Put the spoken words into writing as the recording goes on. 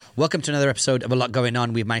Welcome to another episode of A Lot Going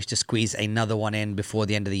On. We've managed to squeeze another one in before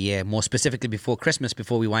the end of the year, more specifically before Christmas,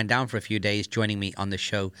 before we wind down for a few days. Joining me on the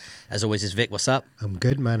show, as always, is Vic. What's up? I'm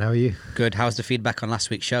good, man. How are you? Good. How's the feedback on last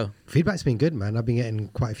week's show? Feedback's been good, man. I've been getting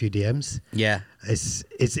quite a few DMs. Yeah.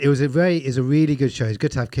 It was a really good show. It's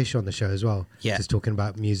good to have Kish on the show as well. Yeah. Just talking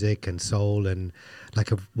about music and soul and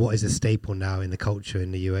what is a staple now in the culture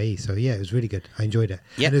in the UAE. So yeah, it was really good. I enjoyed it.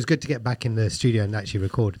 Yeah. And it was good to get back in the studio and actually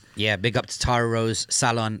record. Yeah, big up to Tara Rose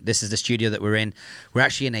Salon. This is the studio that we're in. We're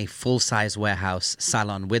actually in a full-size warehouse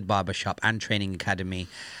salon with barbershop and training academy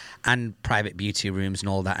and private beauty rooms and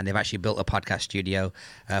all that. And they've actually built a podcast studio.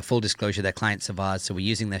 Full disclosure, they're clients of ours, so we're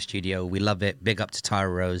using their studio. We love it. Big up to Tara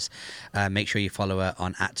Rose. Make sure you follow her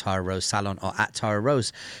on @Tara Rose Salon or @Tara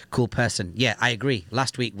Rose. Cool person. Yeah, I agree.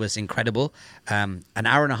 Last week was incredible. An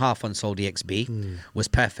hour and a half on Soul DXB was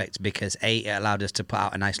perfect because A, it allowed us to put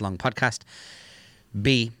out a nice long podcast.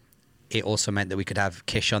 B, it also meant that we could have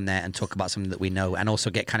Kish on there and talk about something that we know and also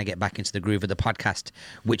get back into the groove of the podcast,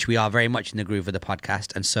 which we are very much in the groove of the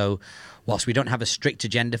podcast. And so whilst we don't have a strict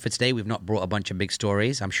agenda for today, we've not brought a bunch of big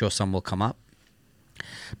stories. I'm sure some will come up.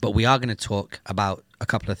 But we are going to talk about a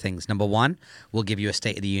couple of things. Number one, we'll give you a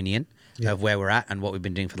State of the Union of where we're at and what we've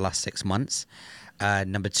been doing for the last 6 months.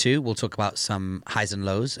 Number two, we'll talk about some highs and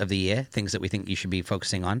lows of the year, things that we think you should be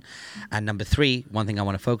focusing on. And number three, one thing I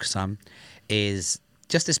want to focus on is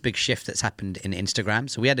just this big shift that's happened in Instagram.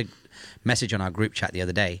 So we had a message on our group chat the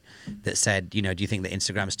other day that said, do you think that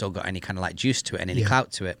Instagram's still got any kind of juice to it and any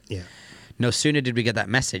clout to it? Yeah. No sooner did we get that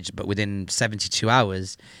message, but within 72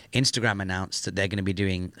 hours, Instagram announced that they're going to be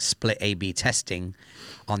doing split A/B testing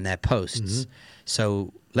on their posts.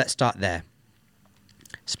 So let's start there.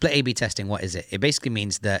 Split A/B testing, what is it? It basically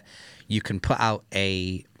means that you can put out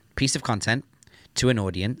a piece of content to an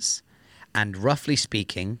audience and roughly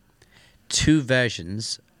speaking, 2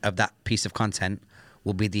 versions of that piece of content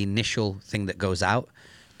will be the initial thing that goes out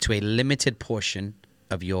to a limited portion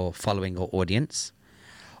of your following or audience.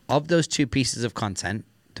 Of those 2 pieces of content,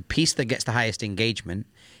 the piece that gets the highest engagement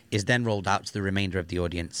is then rolled out to the remainder of the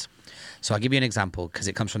audience. So I'll give you an example because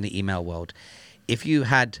it comes from the email world. If you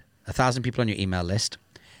had 1,000 people on your email list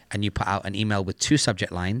and you put out an email with 2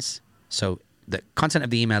 subject lines, so the content of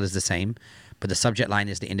the email is the same, but the subject line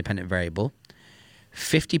is the independent variable,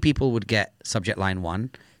 50 people would get subject line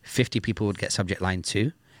 1, 50 people would get subject line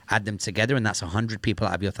 2. Add them together, and that's 100 people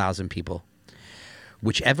out of your 1,000 people.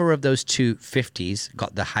 Whichever of those 2 50s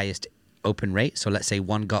got the highest open rate, so let's say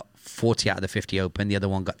one got 40 out of the 50 open, the other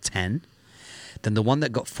one got 10, then the one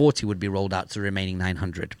that got 40 would be rolled out to the remaining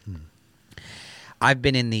 900. I've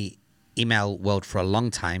been in the email world for a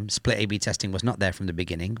long time. Split A/B testing was not there from the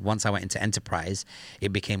beginning. Once I went into enterprise,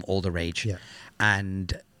 it became all the rage. Yeah.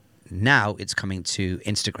 And now it's coming to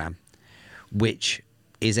Instagram, which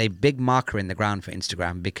is a big marker in the ground for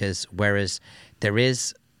Instagram because whereas there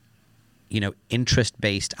is,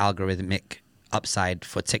 interest-based algorithmic upside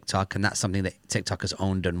for TikTok, and that's something that TikTok has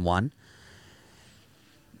owned and won,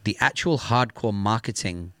 the actual hardcore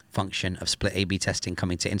marketing function of split A/B testing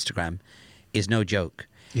coming to Instagram is no joke.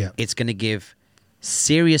 Yeah. It's going to give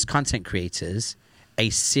serious content creators a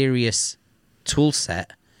serious tool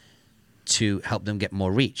set to help them get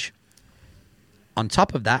more reach. On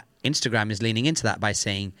top of that, Instagram is leaning into that by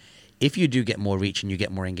saying, if you do get more reach and you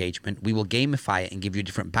get more engagement, we will gamify it and give you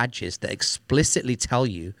different badges that explicitly tell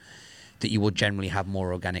you that you will generally have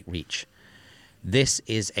more organic reach. This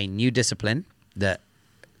is a new discipline that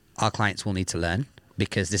our clients will need to learn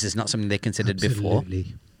because this is not something they considered before.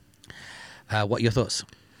 What are your thoughts?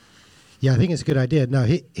 Yeah, I think it's a good idea. Now,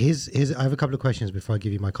 here's I have a couple of questions before I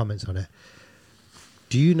give you my comments on it.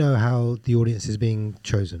 Do you know how the audience is being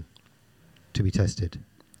chosen to be tested?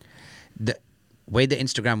 The way that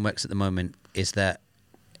Instagram works at the moment is that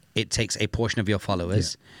it takes a portion of your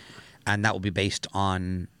followers and that will be based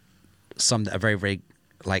on some that are very, very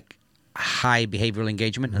high behavioral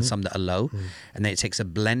engagement and some that are low. And then it takes a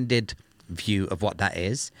blended view of what that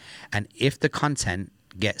is. And if the content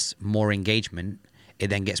gets more engagement, it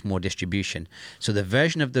then gets more distribution. So the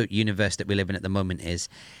version of the universe that we live in at the moment is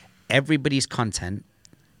everybody's content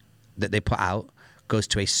that they put out goes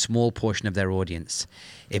to a small portion of their audience.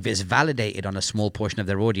 If it's validated on a small portion of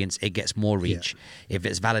their audience, it gets more reach. Yeah. If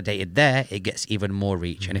it's validated there, it gets even more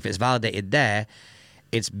reach. And if it's validated there,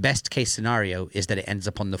 its best case scenario is that it ends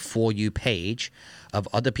up on the For You page of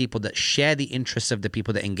other people that share the interests of the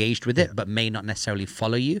people that engaged with it, but may not necessarily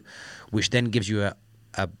follow you, which then gives you a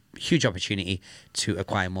huge opportunity to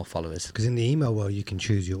acquire more followers. Because in the email world, you can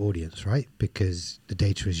choose your audience, right? Because the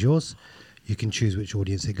data is yours. You can choose which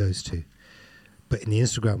audience it goes to. But in the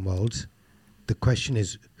Instagram world, the question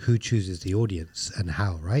is who chooses the audience and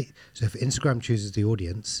how, right? So if Instagram chooses the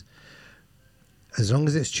audience, as long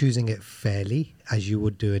as it's choosing it fairly, as you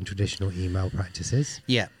would do in traditional email practices,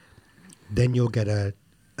 Yeah. then you'll get a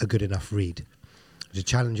good enough read. The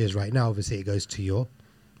challenge is right now, obviously, it goes to your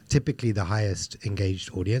typically the highest engaged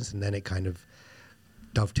audience, and then it kind of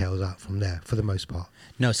dovetails out from there for the most part.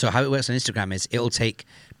 No, so how it works on Instagram is it'll take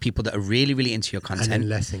people that are really, really into your content. And then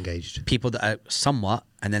less engaged. People that are somewhat,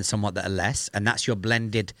 and then somewhat that are less. And that's your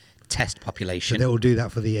blended test So population. they will do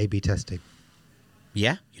that for the A/B testing.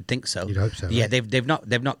 Yeah, you'd think so. You'd hope so, Yeah, right? they've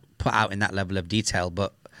not put out in that level of detail,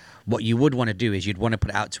 but what you would want to do is you'd want to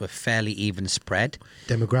put it out to a fairly even spread.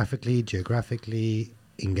 Demographically, geographically,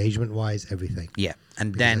 engagement-wise, everything. Yeah,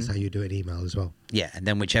 and Because then that's how you do it in email as well. yeah, and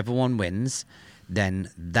then whichever one wins, then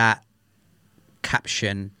that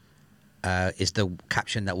caption is the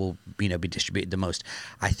caption that will be distributed the most.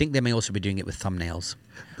 I think they may also be doing it with thumbnails,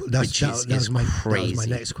 which is my crazy.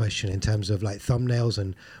 next question in terms of like thumbnails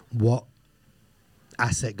and what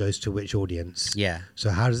asset goes to which audience. Yeah. So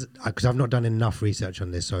how does, because I've not done enough research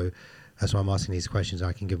on this, so that's why I'm asking these questions.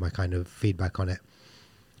 I can give my kind of feedback on it.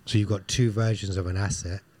 So you've got two versions of an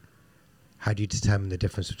asset. How do you determine the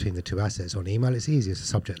difference between the two assets? On email, it's easy. It's a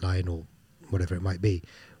subject line or whatever it might be.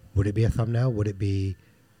 Would it be a thumbnail? Would it be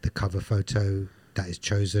the cover photo that is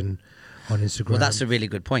chosen on Instagram? Well, that's a really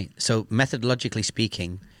good point. So methodologically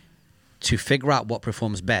speaking, to figure out what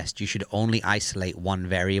performs best, you should only isolate one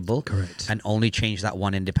variable. Correct. And only change that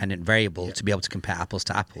one independent variable to be able to compare apples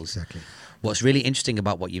to apples. Exactly. What's really interesting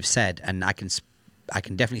about what you've said, and I can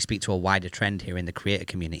definitely speak to a wider trend here in the creator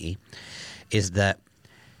community, is that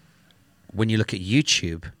when you look at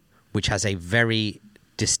YouTube, which has a very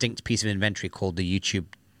distinct piece of inventory called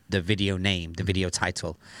the video name, the video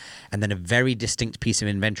title, and then a very distinct piece of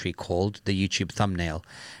inventory called the YouTube thumbnail,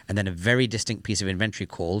 and then a very distinct piece of inventory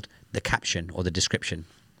called the caption or the description.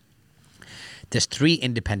 There's 3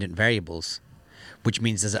 independent variables, which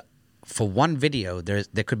means for one video,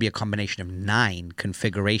 there could be a combination of 9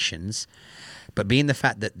 configurations. But being the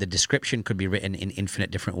fact that the description could be written in infinite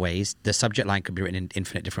different ways, the subject line could be written in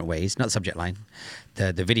infinite different ways, not the subject line,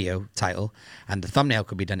 the video title, and the thumbnail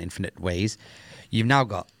could be done infinite ways, you've now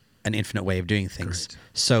got an infinite way of doing things. Correct.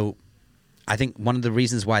 So I think one of the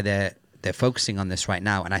reasons why they're focusing on this right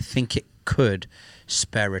now, and I think it could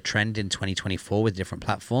spur a trend in 2024 with different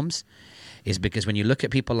platforms, is because when you look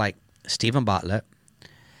at people like Stephen Bartlett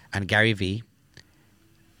and Gary Vee,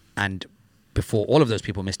 and before all of those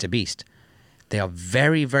people, Mr. Beast, they are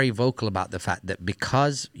very, very vocal about the fact that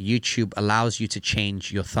because YouTube allows you to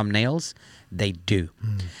change your thumbnails, they do.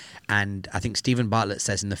 And I think Stephen Bartlett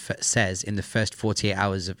says in the first 48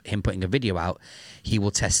 hours of him putting a video out, he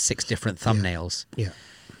will test 6 different thumbnails. Yeah.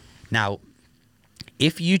 Now,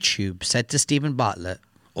 if YouTube said to Stephen Bartlett,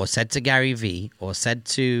 or said to Gary Vee, or said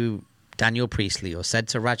to Daniel Priestley, or said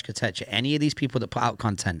to Raj Kotecha, any of these people that put out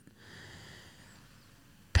content,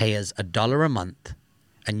 pay us $1 a month,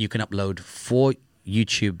 and you can upload 4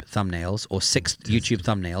 YouTube thumbnails or 6 YouTube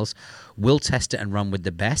thumbnails, we'll test it and run with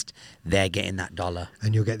the best, they're getting that $1.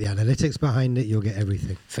 And you'll get the analytics behind it. You'll get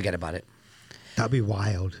everything. Forget about it. That'd be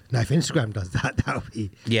wild. Now, if Instagram does that, that would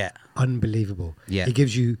be unbelievable. Yeah. It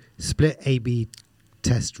gives you split A/B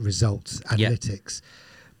test results, analytics.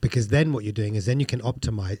 Because then what you're doing is then you can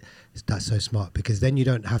optimize. That's so smart. Because then you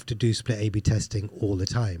don't have to do split A/B testing all the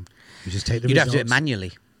time. You just take the You'd results. have to do it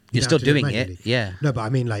manually. You're You'd still have to do doing manually. it. Yeah. No, but I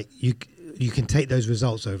mean, like, you can take those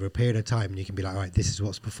results over a period of time and you can be like, all right, this is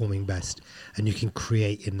what's performing best. And you can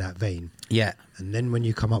create in that vein. Yeah. And then when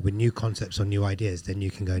you come up with new concepts or new ideas, then you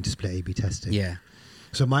can go into split A/B testing. Yeah.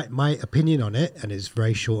 So my opinion on it, and it's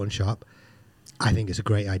very short and sharp, I think it's a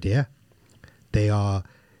great idea. They are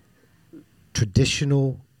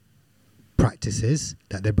traditional practices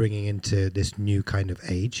that they're bringing into this new kind of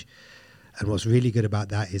age. And what's really good about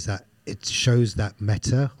that is that it shows that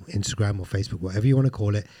Meta, Instagram or Facebook, whatever you want to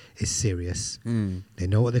call it, is serious. They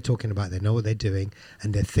know what they're talking about. They know what they're doing.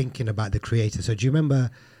 And they're thinking about the creator. So do you remember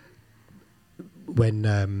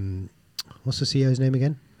when, what's the CEO's name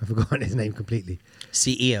again? I've forgotten his name completely.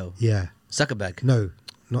 CEO. Yeah. Zuckerberg. No,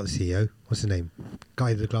 not the CEO. What's his name?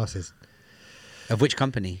 Guy with the glasses. Of which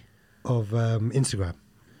company? Of Instagram.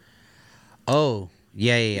 Oh,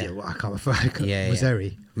 yeah. Well, I can't remember.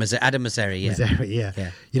 Mosseri. Adam Mosseri, yeah. Mosseri,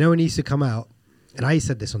 yeah. You know, when he used to come out, and I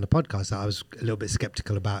said this on the podcast, that I was a little bit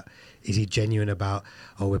skeptical about, is he genuine about,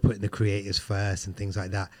 we're putting the creators first and things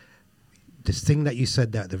like that. This thing that you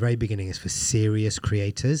said there at the very beginning is for serious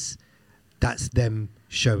creators. That's them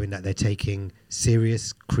showing that they're taking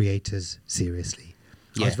serious creators seriously.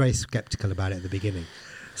 I was very skeptical about it at the beginning.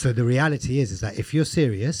 So the reality is that if you're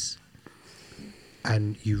serious,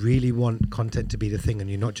 and you really want content to be the thing, and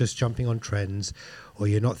you're not just jumping on trends, or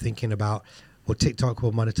you're not thinking about, well, TikTok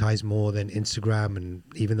will monetize more than Instagram, and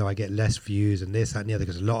even though I get less views and this, that, and the other,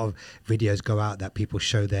 because a lot of videos go out that people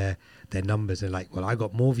show their numbers, and like, well, I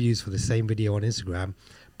got more views for the same video on Instagram,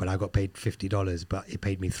 but I got paid $50, but it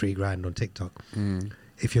paid me $3,000 on TikTok.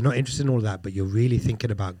 If you're not interested in all of that, but you're really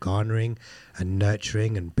thinking about garnering and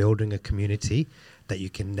nurturing and building a community that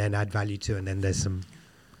you can then add value to, and then there's some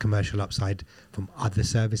commercial upside from other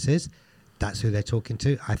services, that's who they're talking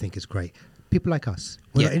to. I think it's great. People like us,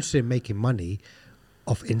 we're not interested in making money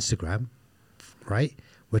off Instagram, right?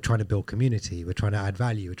 We're trying to build community. We're trying to add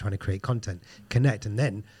value. We're trying to create content, connect, and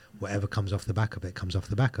then whatever comes off the back of it comes off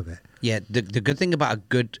the back of it. Yeah, the good thing about a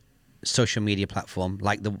good social media platform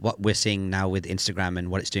like what we're seeing now with Instagram and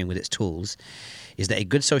what it's doing with its tools is that a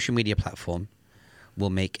good social media platform will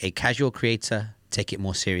make a casual creator take it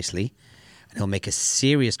more seriously, and it'll make a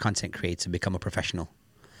serious content creator become a professional.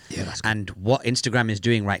 Yeah, that's and what Instagram is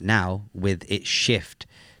doing right now with its shift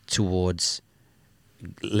towards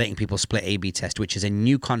letting people split A/B test, which is a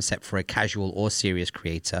new concept for a casual or serious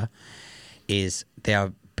creator, is they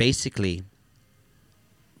are basically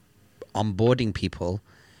onboarding people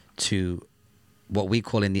to what we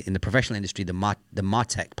call in the professional industry the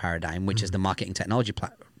MarTech paradigm, which is the marketing technology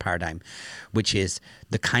paradigm, which is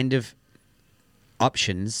the kind of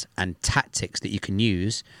options and tactics that you can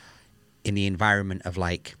use in the environment of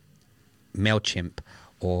like MailChimp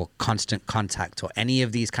or Constant Contact or any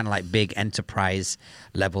of these kind of like big enterprise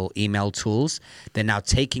level email tools. They're now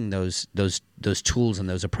taking those tools and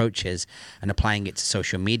those approaches and applying it to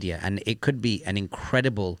social media, and it could be an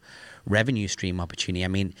incredible revenue stream opportunity. I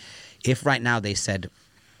mean, if right now they said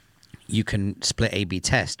you can split A/B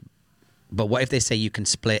test, but what if they say you can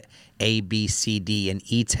split A, B, C, D, and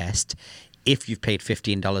E test if you've paid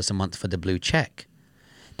 $15 a month for the blue check?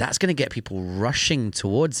 That's going to get people rushing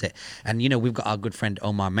towards it. And, you know, we've got our good friend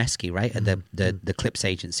Omar Meski, right, at the Clips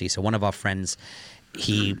agency. So one of our friends,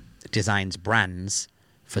 he designs brands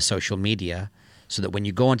for social media so that when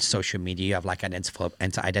you go onto social media, you have like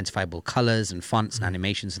identifiable colors and fonts and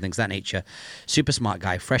animations and things of that nature. Super smart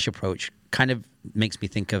guy, fresh approach, kind of makes me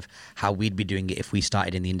think of how we'd be doing it if we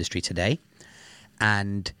started in the industry today.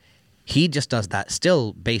 And he just does that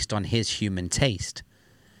still based on his human taste.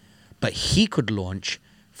 But he could launch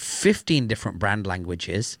 15 different brand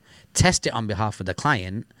languages, test it on behalf of the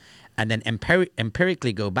client, and then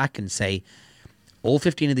empirically go back and say, all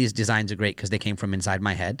 15 of these designs are great because they came from inside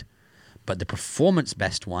my head, but the performance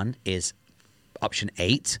best one is option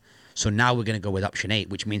 8. So now we're going to go with option 8,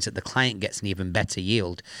 which means that the client gets an even better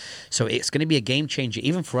yield. So it's going to be a game changer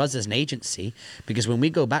even for us as an agency, because when we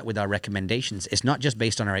go back with our recommendations, it's not just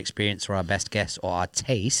based on our experience or our best guess or our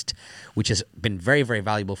taste, which has been very, very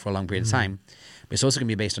valuable for a long period of time, but it's also going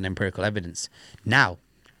to be based on empirical evidence. Now,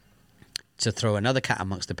 to throw another cat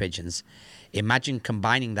amongst the pigeons, imagine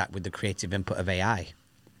combining that with the creative input of AI,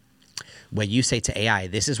 where you say to AI,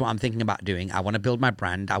 this is what I'm thinking about doing. I want to build my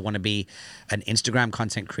brand. I want to be an Instagram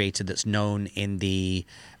content creator that's known in the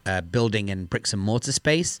building and bricks and mortar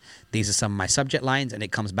space. These are some of my subject lines, and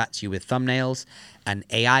it comes back to you with thumbnails. And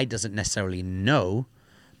AI doesn't necessarily know,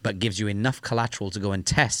 but gives you enough collateral to go and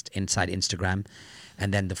test inside Instagram.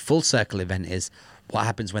 And then the full circle event is what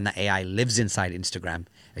happens when that AI lives inside Instagram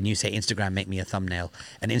and you say, Instagram, make me a thumbnail.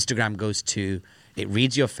 And Instagram goes to, it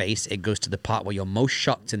reads your face, it goes to the part where you're most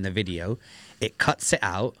shocked in the video, it cuts it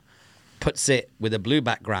out, puts it with a blue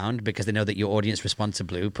background because they know that your audience responds to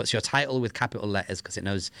blue, puts your title with capital letters because it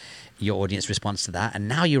knows your audience responds to that, and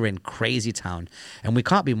now you're in crazy town. And we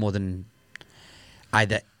can't be more than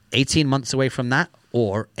either 18 months away from that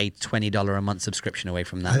or a $20 a month subscription away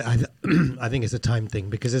from that. I think it's a time thing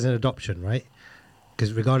because there's an adoption, right?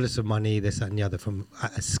 Because regardless of money, this, that, and the other, from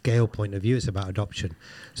a scale point of view, it's about adoption.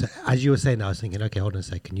 So as you were saying, I was thinking, okay, hold on a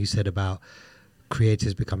second. You said about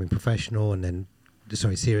creators becoming professional and then,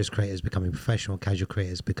 serious creators becoming professional, casual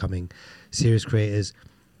creators becoming serious creators.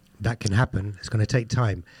 That can happen. It's going to take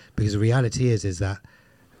time because the reality is that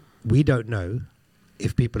we don't know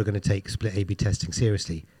if people are going to take split A/B testing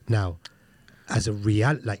seriously. Now, as a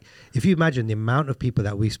like, if you imagine the amount of people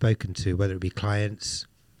that we've spoken to, whether it be clients,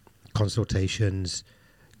 consultations,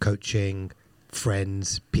 coaching,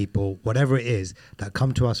 friends, people, whatever it is, that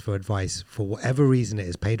come to us for advice for whatever reason it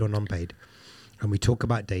is, paid or non-paid, and we talk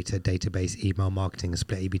about data, database, email marketing, and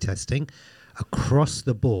split A/B testing across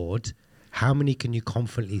the board, how many can you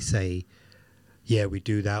confidently say, yeah, we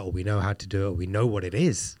do that, or we know how to do it, or we know what it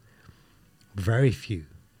is? Very few.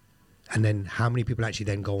 And then how many people actually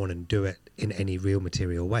then go on and do it in any real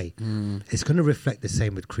material way? It's going to reflect the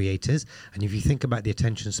same with creators. And if you think about the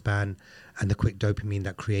attention span and the quick dopamine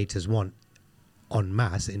that creators want, en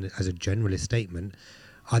masse as a generalist statement,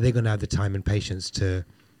 are they going to have the time and patience to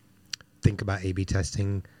think about A/B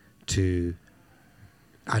testing, to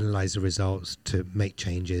analyze the results, to make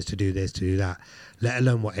changes, to do this, to do that, let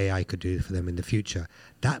alone what AI could do for them in the future?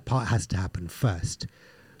 That part has to happen first.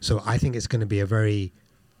 So I think it's going to be a very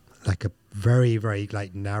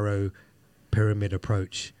narrow pyramid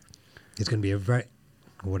approach. It's going to be a very,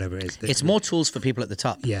 whatever it is. It's more tools for people at the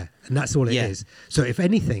top. Yeah, and that's all it is. So if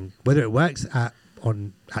anything, whether it works at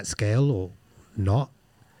scale or not,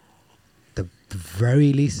 the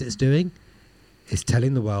very least it's doing is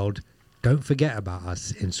telling the world, don't forget about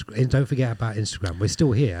us. Don't forget about Instagram. We're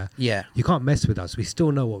still here. Yeah. You can't mess with us. We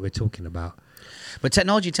still know what we're talking about. But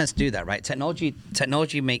technology tends to do that, right?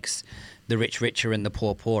 Technology makes the rich richer and the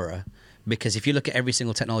poor poorer, because if you look at every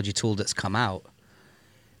single technology tool that's come out,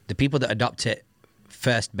 the people that adopt it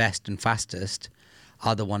first, best, and fastest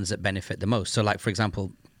are the ones that benefit the most. So, like, for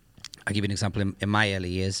example, I'll give you an example. In my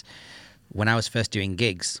early years, when I was first doing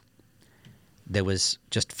gigs, there was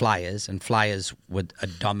just flyers, and flyers were a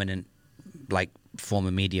dominant form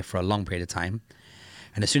of media for a long period of time.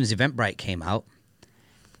 And as soon as Eventbrite came out,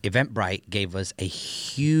 Eventbrite gave us a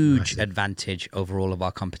huge advantage over all of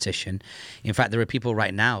our competition. In fact, there are people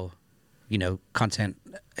right now, content,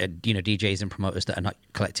 DJs and promoters that are not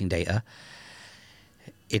collecting data.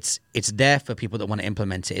 It's there for people that want to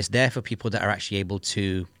implement it. It's there for people that are actually able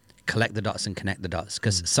to collect the dots and connect the dots.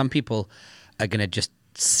 Because some people are going to just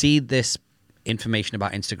see this information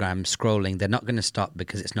about Instagram scrolling. They're not going to stop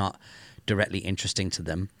because it's not directly interesting to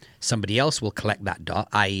them. Somebody else will collect that dot,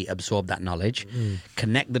 i.e. absorb that knowledge,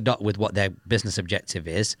 connect the dot with what their business objective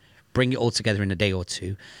is, bring it all together in a day or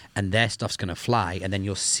two, and their stuff's going to fly, and then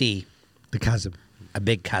you'll see the chasm. A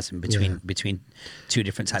big chasm between two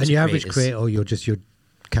different types of creators. And your average creator, or your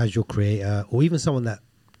casual creator, or even someone that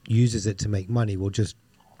uses it to make money, will just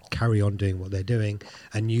carry on doing what they're doing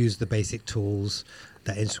and use the basic tools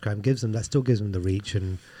that Instagram gives them. That still gives them the reach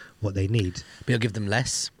and what they need. But you'll give them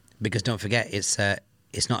less, because don't forget, it's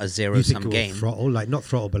not a zero-sum game. Throttle, not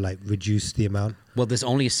throttle, but reduce the amount. Well, there's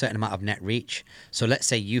only a certain amount of net reach. So let's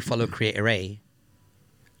say you follow creator A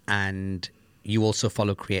and you also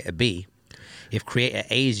follow creator B. If creator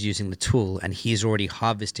A is using the tool and he's already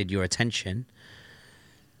harvested your attention,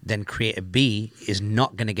 then creator B is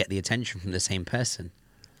not going to get the attention from the same person.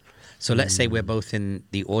 So let's say we're both in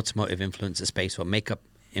the automotive influencer space or makeup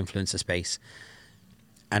influencer space,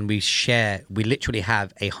 and we literally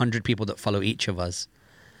have 100 people that follow each of us.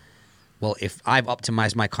 Well, if I've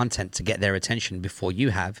optimized my content to get their attention before you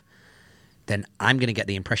have, then I'm going to get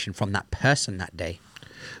the impression from that person that day.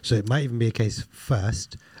 So it might even be a case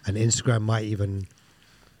first, and Instagram might even...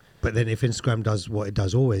 But then if Instagram does what it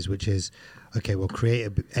does always, which is, okay, well,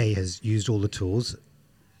 creator A has used all the tools.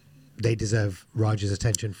 They deserve Raj's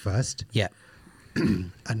attention first. Yeah.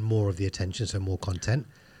 And more of the attention, so more content.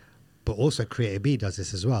 But also creator B does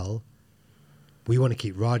this as well. We want to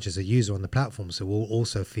keep Raj as a user on the platform, so we'll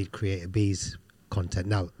also feed creator B's content.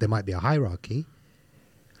 Now, there might be a hierarchy,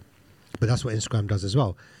 but that's what Instagram does as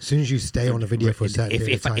well. As soon as you stay on a video for a certain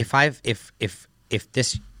period of time... If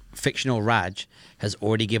this fictional Raj has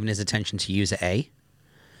already given his attention to user A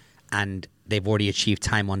and they've already achieved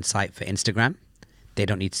time on site for Instagram, they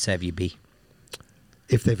don't need to serve you B.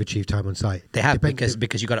 If they've achieved time on site. They have,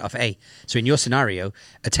 because you got it off A. So in your scenario,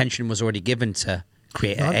 attention was already given to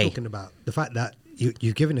creator A. I'm talking about the fact that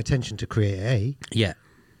you've given attention to creator A. Yeah.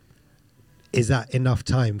 Is that enough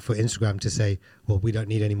time for Instagram to say, well, we don't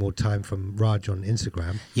need any more time from Raj on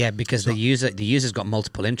Instagram? Yeah, because the user's got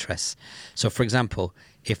multiple interests. So, for example,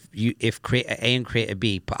 if creator A and creator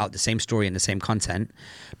B put out the same story and the same content,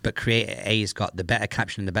 but creator A's got the better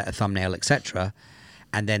caption, the better thumbnail, etc.,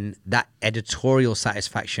 and then that editorial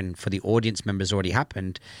satisfaction for the audience members already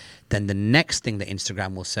happened, then the next thing that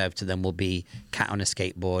Instagram will serve to them will be cat on a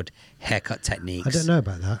skateboard, haircut techniques. I don't know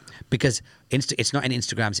about that. Because it's not in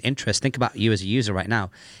Instagram's interest. Think about you as a user right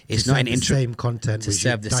now. It's not in same content to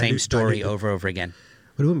serve the same story over and over again.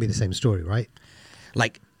 But it wouldn't be the same story, right?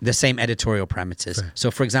 Like the same editorial parameters. Fair.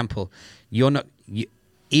 So, for example,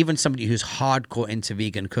 even somebody who's hardcore into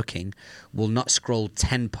vegan cooking will not scroll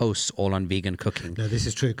 10 posts all on vegan cooking. No, this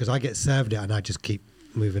is true, because I get served it and I just keep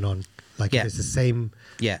moving on. If it's the same,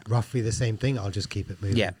 roughly the same thing, I'll just keep it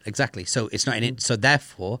moving. Yeah, exactly. So it's not in it. So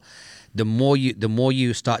therefore, the more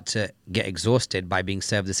you start to get exhausted by being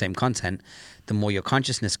served the same content, the more your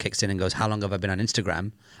consciousness kicks in and goes, how long have I been on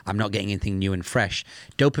Instagram? I'm not getting anything new and fresh.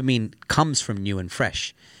 Dopamine comes from new and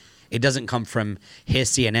fresh. It doesn't come from here's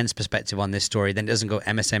CNN's perspective on this story. Then it doesn't go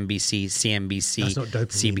MSNBC, CNBC. That's not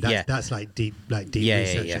dopamine. That's like deep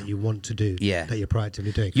research that you want to do. Yeah. That you're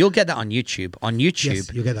proactively doing. You'll get that on YouTube. On YouTube,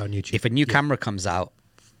 Yes, you'll get that on YouTube. if a new camera comes out,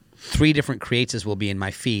 3 different creators will be in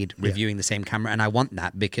my feed reviewing the same camera, and I want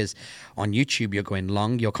that because on YouTube you're going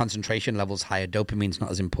long, your concentration level's higher, dopamine's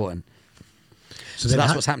not as important. So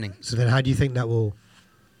that's what's happening. So then how do you think that will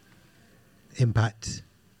impact?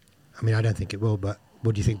 I mean, I don't think it will, but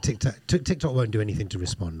what do you think? TikTok won't do anything to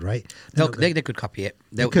respond, right? They could copy it.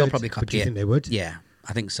 They'll probably copy it. Do you think they would? Yeah,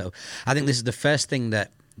 I think so. I think this is the first thing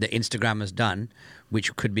that Instagram has done,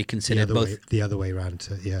 which could be considered the other way around.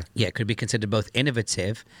 Yeah, it could be considered both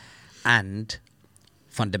innovative and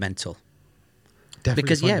fundamental.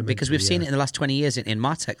 Definitely Because we've seen it in the last 20 years in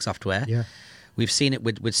MarTech software. Yeah, we've seen it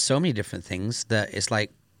with so many different things that it's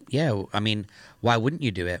like, I mean, why wouldn't you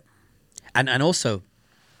do it? And also,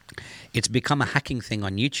 it's become a hacking thing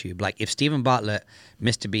on YouTube. Like if Stephen Bartlett,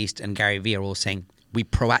 Mr. Beast, and Gary Vee are all saying we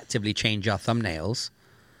proactively change our thumbnails,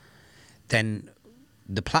 then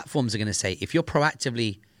the platforms are going to say, if you're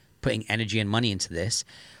proactively putting energy and money into this,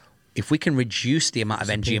 if we can reduce the amount of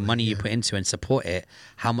energy and money you put into and support it,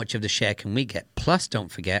 how much of the share can we get? Plus,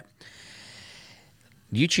 don't forget,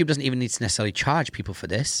 YouTube doesn't even need to necessarily charge people for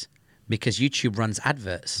this because YouTube runs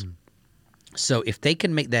adverts. So if they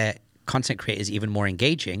can make their content creators even more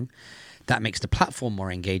engaging, that makes the platform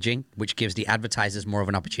more engaging, which gives the advertisers more of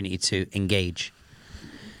an opportunity to engage.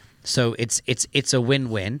 So it's a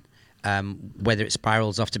win-win. Whether it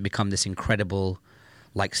spirals off to become this incredible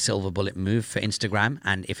like silver bullet move for Instagram,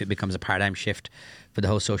 and if it becomes a paradigm shift for the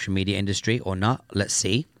whole social media industry or not, let's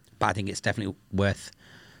see. But I think it's definitely worth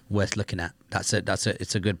looking at.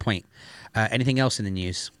 It's a good point. Anything else in the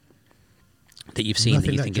news that you've seen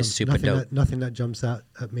that you think is super dope? Nothing that jumps out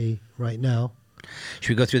at me right now. Should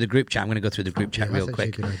we go through the group chat? I'm going to go through the group chat real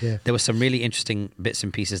quick. A good idea. There were some really interesting bits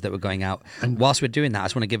and pieces that were going out. And whilst we're doing that, I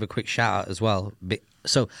just want to give a quick shout out as well.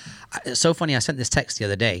 So funny, I sent this text the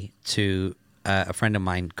other day to a friend of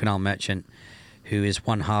mine, Kunal Merchant, who is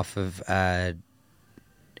one half of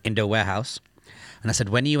Indo Warehouse. And I said,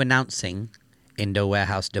 when are you announcing Indo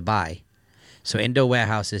Warehouse Dubai? So Indo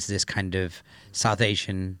Warehouse is this kind of South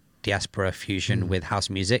Asian diaspora fusion with house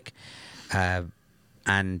music.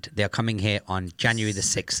 And they're coming here on January the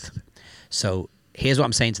 6th. So here's what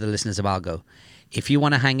I'm saying to the listeners of ALGO. If you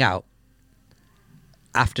want to hang out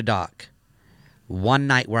after dark, one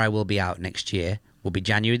night where I will be out next year will be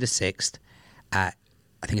January the 6th at,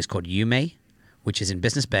 I think it's called Yume, which is in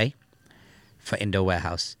Business Bay for Indo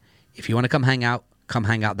Warehouse. If you want to come hang out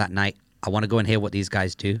that night. I want to go and hear what these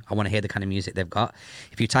guys do. I want to hear the kind of music they've got.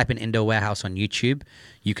 If you type in Indo Warehouse on YouTube,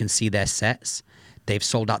 you can see their sets. They've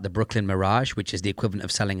sold out the Brooklyn Mirage, which is the equivalent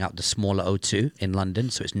of selling out the smaller O2 in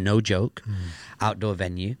London. So it's no joke. Outdoor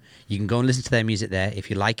venue. You can go and listen to their music there.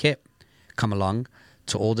 If you like it, come along.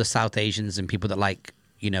 To all the South Asians and people that like,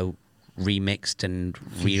 remixed and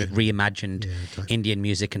reimagined Indian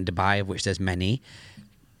music in Dubai, of which there's many,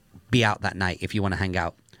 be out that night if you want to hang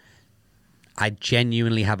out. I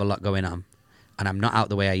genuinely have a lot going on, and I'm not out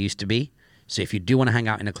the way I used to be. So if you do want to hang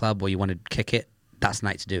out in a club or you want to kick it, that's the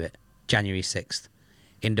night to do it. January 6th,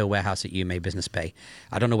 Indo Warehouse at Yume Business Bay.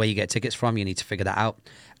 I don't know where you get tickets from. You need to figure that out.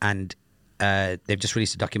 And they've just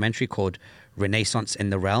released a documentary called Renaissance in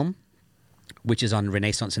the Realm, which is on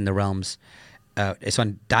Renaissance in the Realms. It's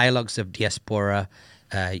on Dialogues of Diaspora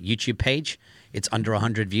YouTube page. It's under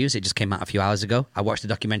 100 views. It just came out a few hours ago. I watched the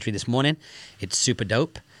documentary this morning. It's super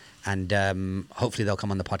dope. And hopefully they'll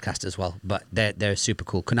come on the podcast as well. But they're super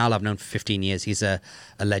cool. Kunal I've known for 15 years. He's a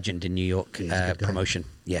legend in New York promotion.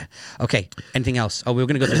 Yeah. Okay. Anything else? Oh, we were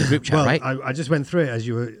going to go through the group chat, right? I just went through it as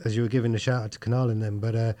you were giving a shout out to Kunal and them.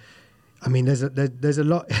 But I mean, there's a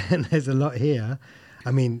lot and there's a lot here.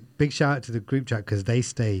 I mean, big shout out to the group chat because they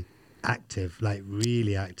stay active, like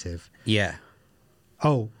really active. Yeah.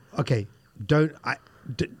 Oh, okay.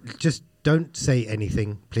 Just don't say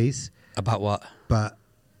anything, please. About what? But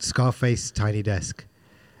Scarface Tiny Desk.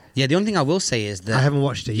 Yeah, the only thing I will say is that I haven't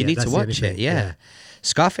watched it yet. You need to watch it. Yeah.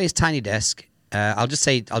 Scarface Tiny Desk. I'll just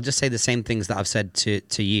say the same things that I've said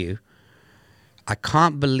to you. I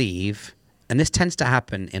can't believe, and this tends to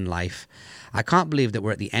happen in life, I can't believe that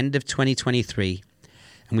we're at the end of 2023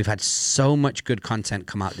 and we've had so much good content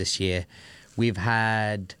come out this year. We've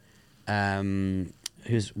had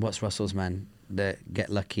what's Russell's man? The Get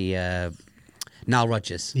Lucky Nile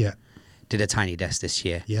Rodgers. Yeah. Did a Tiny Desk this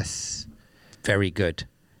year. Yes. Very good.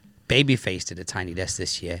 Babyface did a Tiny Desk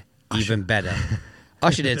this year. Even better.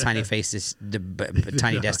 Usher did a Tiny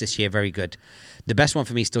Desk this year. Very good. The best one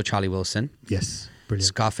for me is still Charlie Wilson. Yes. Brilliant.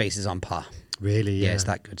 Scarface is on par. Really? Yeah, Yeah, it's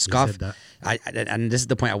that good. You said that. And this is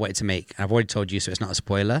the point I wanted to make. I've already told you, so it's not a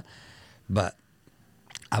spoiler. But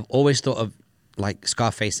I've always thought of like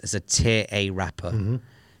Scarface as a tier A rapper. Mm-hmm.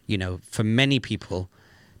 You know, for many people,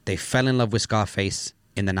 they fell in love with Scarface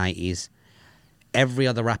in the 90s. Every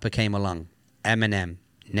other rapper came along. Eminem,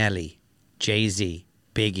 Nelly, Jay-Z,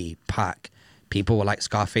 Biggie, Pac. People were like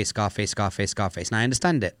Scarface, Scarface, Scarface, Scarface. And I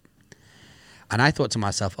understand it. And I thought to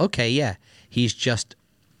myself, okay, yeah, he's just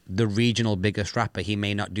the regional biggest rapper. He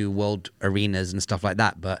may not do world arenas and stuff like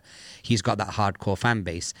that, but he's got that hardcore fan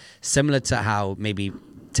base. Similar to how maybe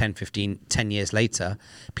 10 years later,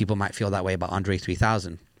 people might feel that way about Andre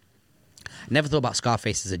 3000. Never thought about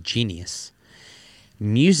Scarface as a genius.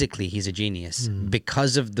 Musically, he's a genius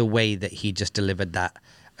because of the way that he just delivered that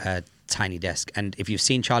Tiny Desk. And if you've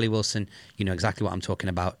seen Charlie Wilson, you know exactly what I'm talking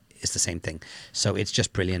about. It's the same thing. So it's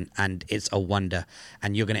just brilliant, and it's a wonder,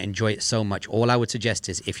 and you're going to enjoy it so much. All I would suggest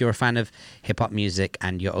is if you're a fan of hip-hop music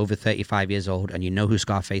and you're over 35 years old and you know who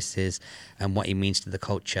Scarface is and what he means to the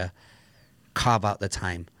culture, carve out the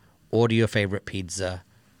time. Order your favorite pizza.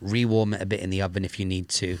 Rewarm it a bit in the oven if you need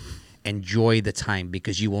to. Enjoy the time,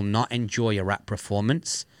 because you will not enjoy a rap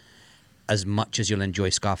performance as much as you'll enjoy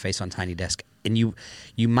Scarface on Tiny Desk. And you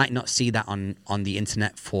might not see that on the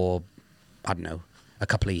internet for, I don't know, a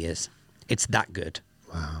couple of years. It's that good.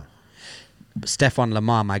 Wow. Stefan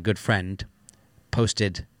Lamar, my good friend,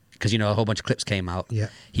 posted, because, you know, a whole bunch of clips came out. Yeah.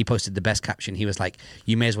 He posted the best caption. He was like,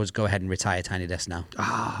 you may as well just go ahead and retire Tiny Desk now.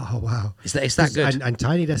 Oh, wow. It's that good. And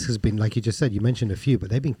Tiny Desk has been, like you just said, you mentioned a few, but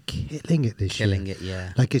they've been killing it this year. Killing it,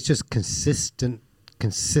 yeah. Like, it's just consistently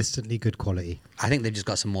good quality. I think they've just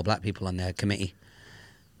got some more black people on their committee.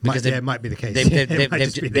 It might be the case.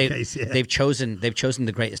 They've chosen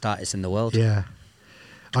the greatest artists in the world. Yeah.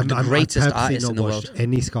 The greatest artists in the watched world.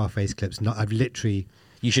 any Scarface clips. I've literally...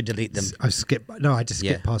 You should delete them. I just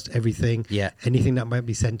skip past everything. Yeah. Anything that might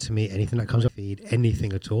be sent to me, anything that comes on feed,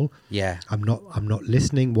 anything at all. Yeah. I'm not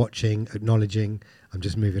listening, watching, acknowledging. I'm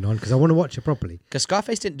just moving on because I want to watch it properly. Because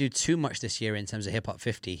Scarface didn't do too much this year in terms of Hip Hop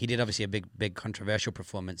 50. He did obviously a big controversial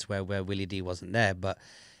performance where Willie D wasn't there, but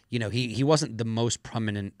you know, he wasn't the most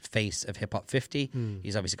prominent face of Hip Hop 50.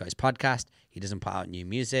 He's obviously got his podcast. He doesn't put out new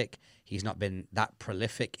music. He's not been that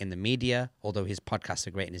prolific in the media, although his podcasts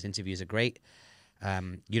are great and his interviews are great.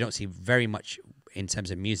 You don't see very much in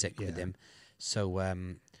terms of music with him. So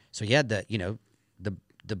yeah,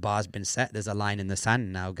 the bar's been set. There's a line in the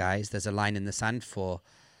sand now, guys. There's a line in the sand for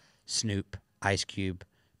Snoop, Ice Cube,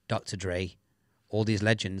 Dr. Dre. All these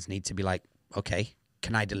legends need to be like, okay,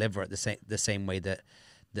 can I deliver it the same way that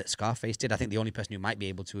Scarface did? I think the only person who might be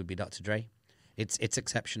able to would be Dr. Dre. It's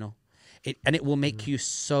exceptional. And it will make you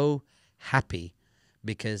so happy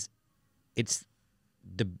because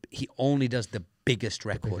he only does the biggest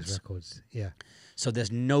records. Yeah. So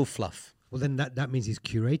there's no fluff. Well, then that means he's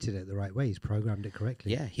curated it the right way. He's programmed it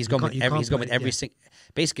correctly. Yeah, he's gone with every single.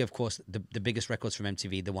 Basically, of course, the biggest records from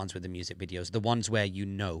MTV, the ones with the music videos, the ones where you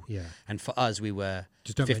know. Yeah. And for us, we were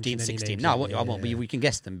Just don't 15, mention any 16. names. No, I won't. We can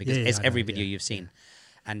guess them because it's every video you've seen,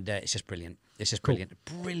 and it's just brilliant. It's just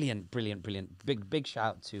brilliant, brilliant. Big shout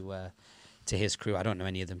out to his crew. I don't know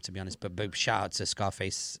any of them, to be honest, but big shout out to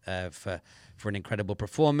Scarface for an incredible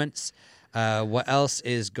performance. What else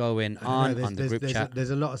is going on the group chat?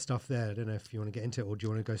 There's a lot of stuff there. I don't know if you want to get into it or do you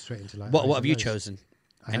want to go straight into like... What have you chosen?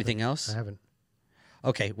 Anything else? I haven't.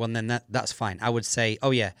 Okay, well then that's fine. I would say,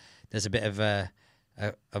 there's a bit of a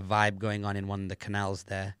vibe going on in one of the canals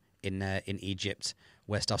there in Egypt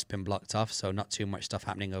where stuff's been blocked off, so not too much stuff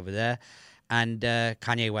happening over there. And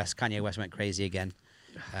Kanye West went crazy again.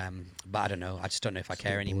 But I don't know. I just don't know if I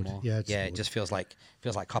care anymore. Yeah, it just feels like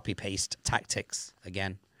copy paste tactics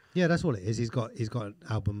again. Yeah, that's all it is. He's got an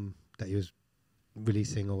album that he was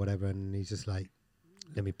releasing or whatever, and he's just like,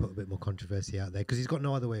 let me put a bit more controversy out there because he's got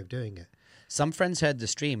no other way of doing it. Some friends heard the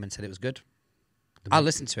stream and said it was good. I'll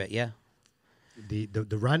listen to it. Yeah.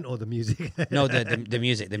 The rant or the music? No, the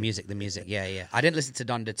music. Yeah. I didn't listen to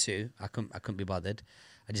Donda 2. I couldn't be bothered.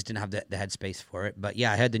 I just didn't have the headspace for it. But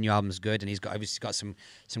yeah, I heard the new album's good, and he's obviously got some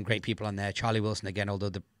great people on there. Charlie Wilson again,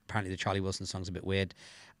 although apparently the Charlie Wilson song's a bit weird.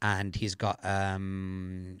 And he's got Ty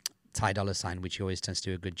Dolla $ign, which he always tends to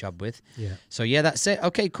do a good job with. Yeah. So yeah, that's it.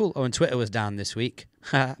 Okay, cool. Oh, and Twitter was down this week.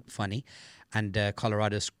 Funny. And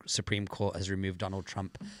Colorado's Supreme Court has removed Donald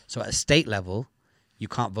Trump. So at a state level, you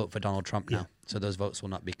can't vote for Donald Trump now. So those votes will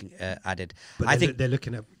not be added. But I think they're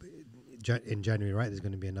looking at in January, right? There's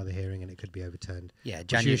going to be another hearing, and it could be overturned. Yeah,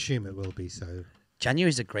 January. You assume it will be. So January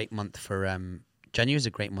is a great month for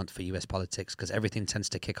US politics because everything tends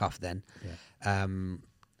to kick off then. Yeah.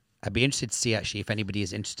 I'd be interested to see actually if anybody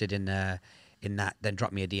is interested in that. Then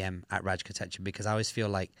drop me a DM at Raj Katecha because I always feel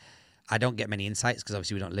like I don't get many insights because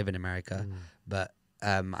obviously we don't live in America. But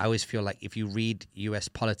I always feel like if you read US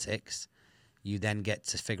politics, you then get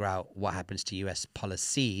to figure out what happens to US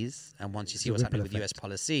policies. And once you see what's happening with US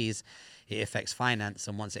policies, it affects finance.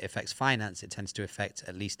 And once it affects finance, it tends to affect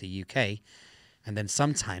at least the UK. And then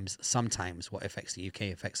sometimes what affects the UK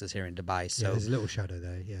affects us here in Dubai. So there's a little shadow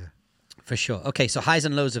there, yeah. For sure. Okay, so highs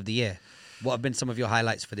and lows of the year. What have been some of your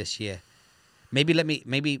highlights for this year? Maybe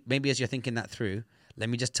as you're thinking that through, let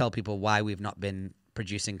me just tell people why we've not been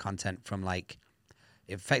producing content from like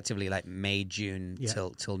effectively like May, June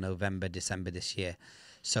till November, December this year.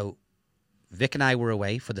 So Vic and I were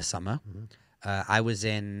away for the summer. I was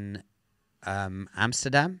in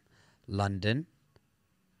Amsterdam, London,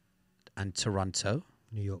 and Toronto.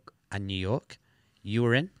 New York. You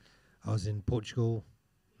were in? I was in Portugal,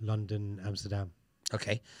 London, Amsterdam.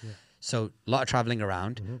 Okay. Yeah. So a lot of traveling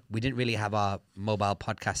around. We didn't really have our mobile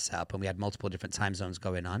podcast set up, and we had multiple different time zones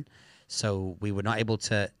going on. So we were not able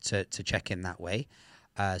to check in that way.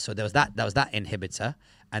 So there was that inhibitor.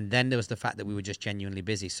 And then there was the fact that we were just genuinely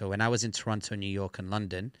busy. So when I was in Toronto, New York, and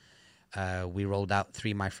London, we rolled out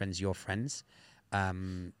 3 My Friends, Your Friends.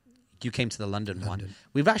 You came to the London one.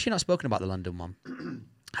 We've actually not spoken about the London one.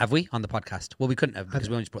 Have we on the podcast? Well, we couldn't have because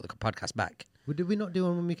we only just brought the podcast back. Well, did we not do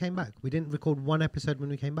one when we came back? We didn't record one episode when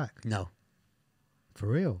we came back? No. For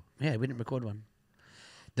real? Yeah, we didn't record one.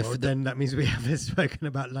 Then that means we haven't spoken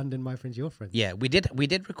about London, My Friends, Your Friends. Yeah, we did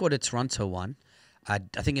record a Toronto one. I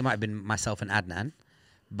think it might have been myself and Adnan,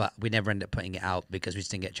 but we never ended up putting it out because we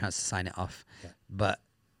just didn't get a chance to sign it off. Yeah. But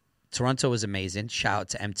Toronto was amazing. Shout out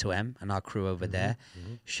to M2M and our crew over there.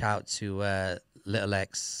 Shout out to Little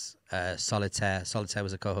X, Solitaire. Solitaire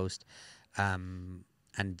was a co-host.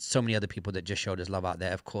 And so many other people that just showed us love out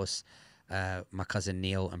there. Of course, my cousin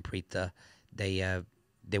Neil and Preeta, they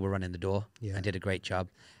were running the door and did a great job.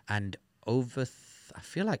 And I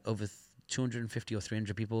feel like over 250 or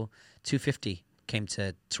 300 people, 250 came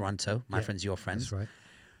to Toronto. My Friends, Your Friends. That's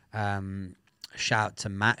right. Shout out to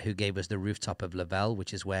Matt, who gave us the rooftop of Lavelle,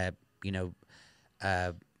 which is where,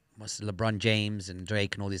 LeBron James and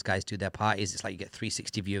Drake and all these guys do their parties. It's like you get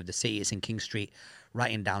 360 view of the city. It's in King Street,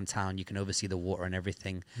 right in downtown. You can oversee the water and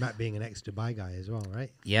everything. Matt being an ex-Dubai guy as well,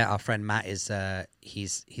 right? Yeah, our friend Matt is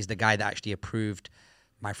he's the guy that actually approved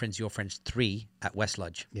My Friends, Your Friends 3 at West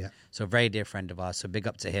Lodge. Yeah. So a very dear friend of ours. So big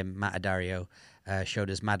up to him. Matt Adario showed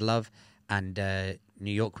us mad love. And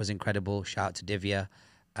New York was incredible. Shout out to Divya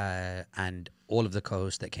and all of the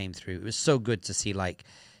co-hosts that came through. It was so good to see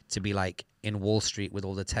to be in Wall Street with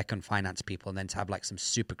all the tech and finance people, and then to have some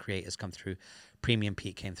super creators come through. Premium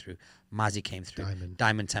Pete came through, Mazi came through,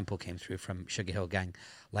 Diamond Temple came through from Sugar Hill Gang.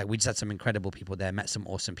 We just had some incredible people there, met some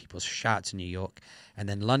awesome people. So shout out to New York. And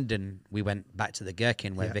then London, we went back to the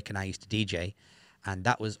Gherkin where Vic and I used to DJ, and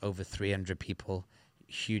that was over 300 people.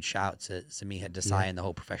 Huge shout out to Samiha Desai and the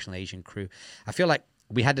whole Professional Asian crew. I feel like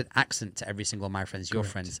we had an accent to every single My Friends, Your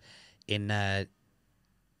Friends.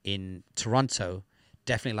 In Toronto,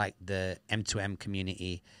 definitely the M2M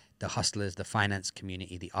community, the hustlers, the finance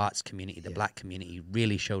community, the arts community, the black community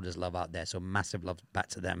really showed us love out there. So massive love back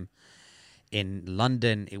to them. In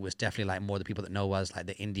London, it was definitely more the people that know us,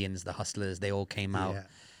 the Indians, the hustlers, they all came out. Yeah.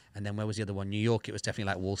 And then where was the other one? New York, it was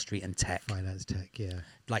definitely Wall Street and tech. Finance tech, yeah.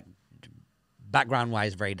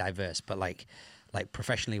 Background-wise, very diverse, but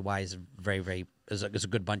professionally-wise, very, very, there's a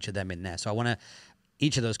good bunch of them in there. So I want to,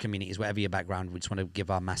 each of those communities, whatever your background, we just want to give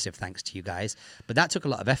our massive thanks to you guys. But that took a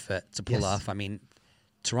lot of effort to pull off. I mean,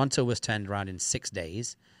 Toronto was turned around in 6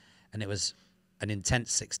 days, and it was an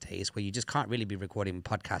intense 6 days where you just can't really be recording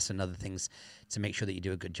podcasts and other things to make sure that you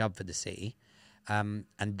do a good job for the city. And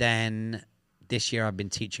then this year I've been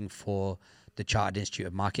teaching for the Chartered Institute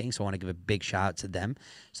of Marketing, so I want to give a big shout out to them.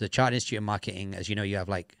 So the Chartered Institute of Marketing, as you know, you have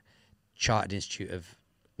Chartered Institute of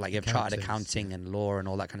you have chartered accounting and law and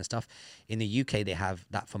all that kind of stuff. In the UK, they have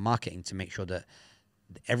that for marketing to make sure that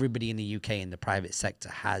everybody in the UK in the private sector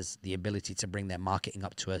has the ability to bring their marketing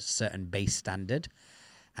up to a certain base standard.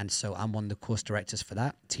 And so I'm one of the course directors for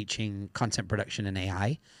that, teaching content production and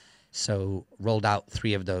AI. So rolled out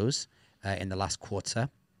 3 of those in the last quarter.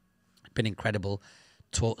 Been incredible.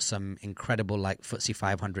 Taught some incredible FTSE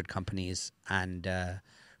 500 companies, and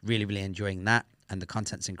really, really enjoying that. And the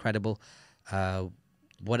content's incredible.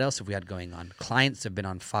 What else have we had going on? Clients have been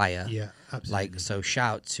on fire. Yeah, absolutely. So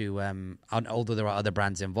shout out to, although there are other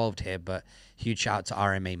brands involved here, but huge shout out to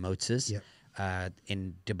RMA Motors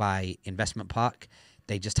in Dubai Investment Park.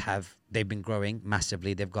 They've been growing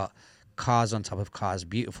massively. They've got cars on top of cars,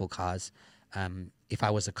 beautiful cars. If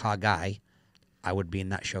I was a car guy, I would be in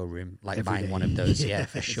that showroom, buying one of those. Yeah,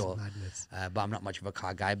 for sure. But I'm not much of a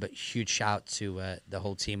car guy. But huge shout to the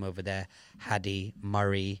whole team over there: Hadi,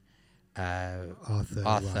 Murray,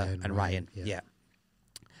 Arthur, and Ryan. Yeah.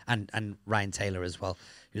 And Ryan Taylor as well,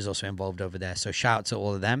 who's also involved over there. So shout out to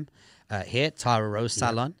all of them. Here, Tara Rose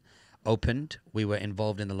Salon opened. We were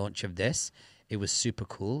involved in the launch of this. It was super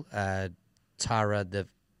cool. Tara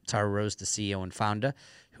Rose, the CEO and founder,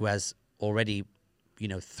 who has already,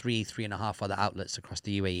 3.5 other outlets across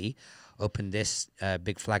the UAE, opened this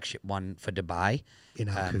big flagship one for Dubai. In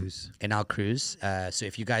Al Quoz. In Al Quoz. So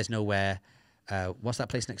if you guys know where, what's that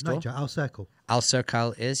place next door? Nightjar, Al Circle. Al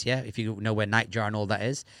Circle is, yeah. If you know where Nightjar and all that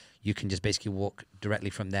is, you can just basically walk directly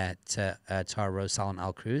from there to Tara Rose Salon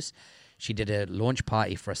Al Quoz. She did a launch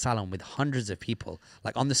party for a salon with hundreds of people,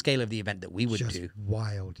 like on the scale of the event that we would Just do.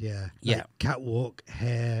 Wild, yeah. Yeah. Like catwalk,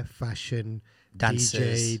 hair, fashion,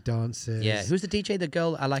 Dancers. DJ, dancers. Yeah. Who's the DJ? The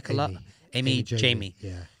girl I like a lot? Amy Jamie.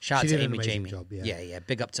 Yeah. Shout out She to did an Amy amazing Jamie. job, yeah. Yeah.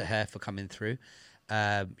 Big up to her for coming through.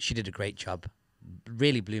 She did a great job.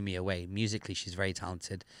 Really blew me away. Musically, she's very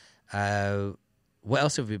talented. What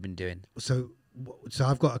else have we been doing? So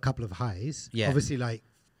I've got a couple of highs. Yeah. Obviously, like,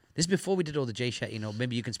 This is before we did all the J Shet,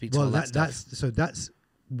 maybe you can speak to all that stuff. that's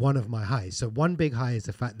one of my highs. So one big high is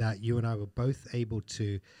the fact that you and I were both able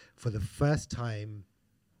to, for the first time,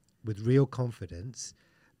 with real confidence,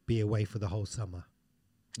 be away for the whole summer.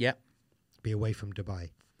 Yeah. Be away from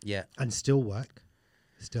Dubai Yeah. and still work,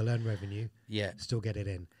 still earn revenue, Yeah. still get it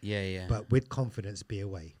in. Yeah. But with confidence, be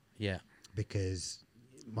away, Yeah. because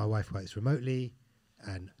my wife works remotely,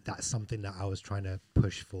 and that's something that I was trying to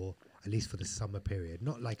push for, at least for the summer period.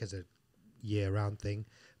 Not like as a year-round thing,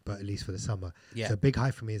 but at least for the summer. Yeah. So a big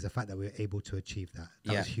high for me is the fact that we were able to achieve that.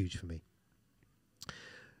 That was huge for me.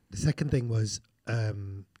 The second thing was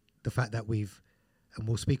the fact that and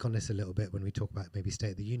we'll speak on this a little bit when we talk about maybe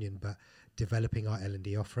State of the Union, but developing our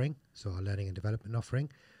L&D offering, so our learning and development offering.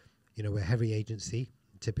 We're a heavy agency,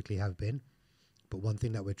 typically have been, but one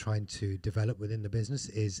thing that we're trying to develop within the business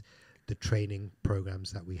is the training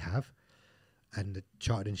programs that we have. And the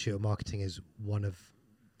Chartered Institute of Marketing is one of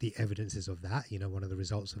the evidences of that, one of the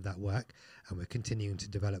results of that work. And we're continuing to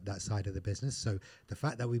develop that side of the business. So the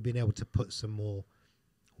fact that we've been able to put some more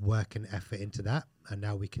work and effort into that, and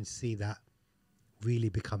now we can see that really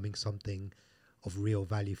becoming something of real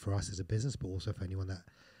value for us as a business, but also for anyone that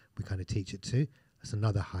we kind of teach it to. That's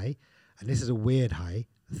another high. And this is a weird high,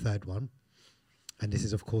 the third one. And this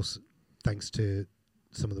is, of course, thanks to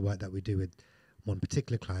some of the work that we do with one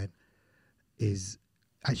particular client, is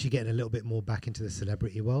actually getting a little bit more back into the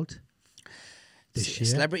celebrity world this year.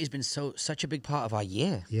 Celebrity's been such a big part of our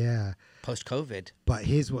year. Yeah. Post-COVID. But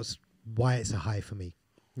here's why it's a high for me.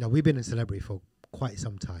 Now, we've been in celebrity for quite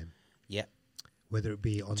some time. Yeah. Whether it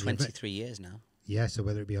be on 23 years now. Yeah, so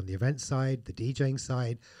whether it be on the event side, the DJing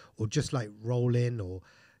side, or just like roll in, or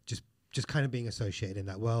just kind of being associated in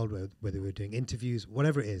that world, whether we're doing interviews,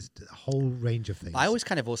 whatever it is, a whole range of things. I always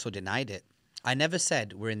kind of also denied it. I never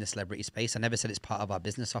said we're in the celebrity space. I never said it's part of our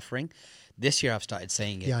business offering. This year I've started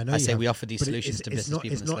saying it. Yeah, I know. I say we offer these But solutions to business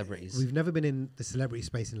people and celebrities. We've never been in the celebrity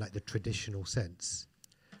space in like the traditional sense.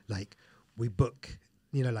 Like we book,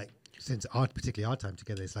 like since particularly our time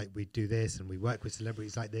together, it's like we do this and we work with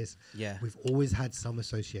celebrities like this. Yeah. We've always had some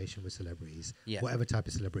association with celebrities, whatever type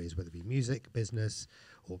of celebrities, whether it be music, business,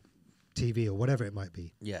 or TV, or whatever it might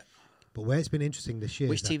be. Yeah. But where it's been interesting this year,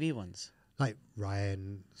 which TV ones? Like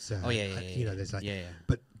Ryan, Sir. Oh yeah. There's like, yeah.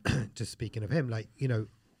 But just speaking of him, like,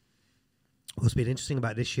 what's been interesting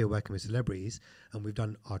about this year working with celebrities, and we've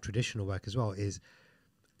done our traditional work as well, is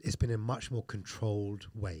it's been in a much more controlled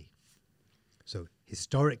way. So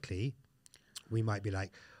historically, we might be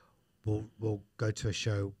like, we'll go to a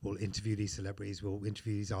show, we'll interview these celebrities, we'll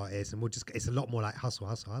interview these artists, and it's a lot more like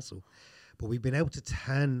hustle. But we've been able to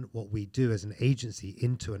turn what we do as an agency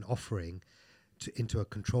into an offering, into a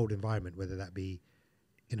controlled environment, whether that be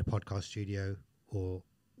in a podcast studio or,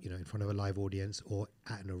 in front of a live audience or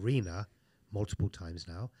at an arena multiple times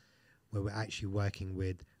now, where we're actually working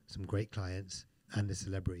with some great clients and the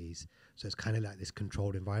celebrities. So it's kind of like this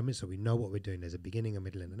controlled environment. So we know what we're doing. There's a beginning, a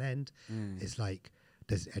middle, and an end. It's like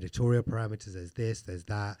there's editorial parameters, there's this, there's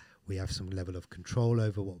that. We have some level of control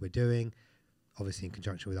over what we're doing, obviously in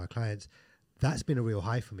conjunction with our clients. That's been a real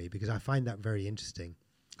high for me because I find that very interesting.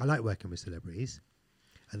 I like working with celebrities,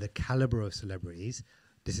 and the caliber of celebrities,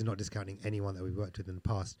 this is not discounting anyone that we've worked with in the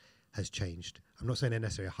past, has changed. I'm not saying they're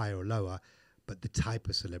necessarily higher or lower, but the type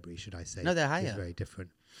of celebrity, should I say, No, they're higher. is very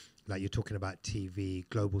different. Like you're talking about TV,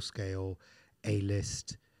 global scale,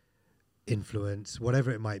 A-list, influence,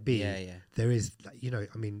 whatever it might be. Yeah. There is,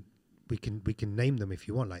 we can name them if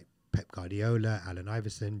you want, like Pep Guardiola, Allen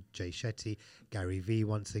Iverson, Jay Shetty, Gary Vee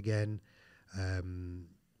once again. Who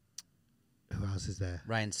else is there?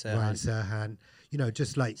 Ryan Serhant.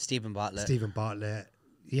 Just like Stephen Bartlett.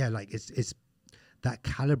 yeah, like it's that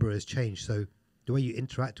caliber has changed. So the way you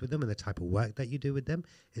interact with them and the type of work that you do with them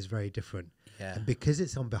is very different. Yeah. And because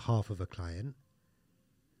it's on behalf of a client,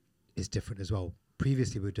 it's different as well.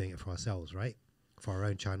 Previously, we were doing it for ourselves, right? For our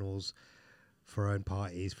own channels, for our own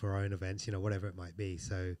parties, for our own events, whatever it might be.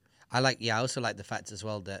 So I also like the fact as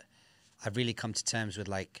well that I've really come to terms with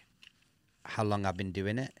like how long I've been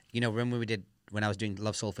doing it. When I was doing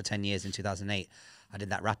Love Soul for 10 years in 2008, I did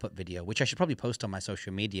that wrap-up video, which I should probably post on my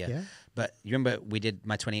social media. Yeah. But you remember we did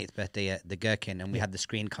my 28th birthday at the Gherkin, and we had the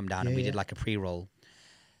screen come down, and we did like a pre-roll.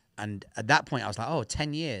 And at that point, I was like,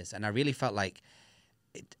 10 years. And I really felt like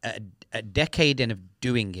a decade in of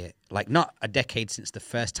doing it, like not a decade since the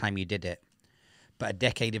first time you did it, but a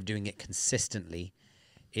decade of doing it consistently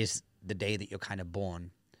is the day that you're kind of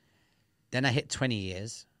born. Then I hit 20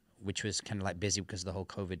 years, which was kind of like busy because of the whole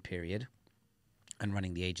COVID period and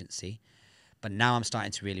running the agency. But now I'm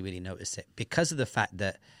starting to really, really notice it because of the fact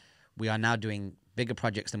that we are now doing bigger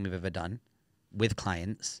projects than we've ever done with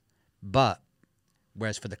clients. But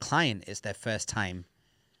whereas for the client, it's their first time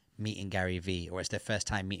meeting Gary Vee, or it's their first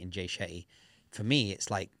time meeting Jay Shetty. For me,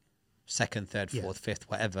 it's like second, third, fourth, fifth,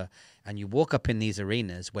 whatever. And you walk up in these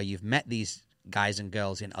arenas where you've met these guys and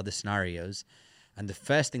girls in other scenarios, and the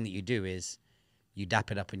first thing that you do is you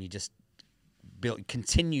dap it up and you just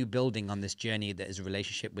continue building on this journey that is a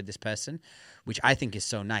relationship with this person, which I think is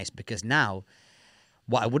so nice, because now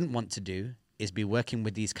what I wouldn't want to do is be working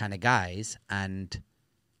with these kind of guys and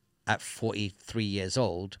at 43 years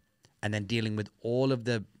old and then dealing with all of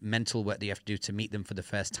the mental work that you have to do to meet them for the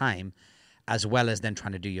first time, as well as then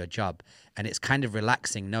trying to do your job. And it's kind of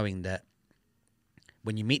relaxing knowing that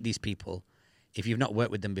when you meet these people, if you've not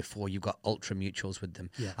worked with them before, you've got ultra mutuals with them.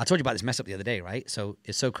 Yeah. I told you about this mess up the other day, right? So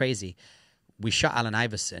it's so crazy. We shot Allen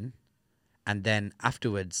Iverson, and then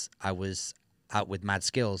afterwards I was out with Mad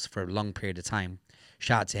Skills for a long period of time.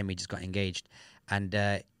 Shout out to him, he just got engaged. And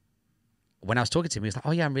when I was talking to him, he was like,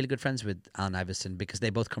 "Oh yeah, I'm really good friends with Allen Iverson because they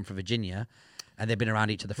both come from Virginia, and they've been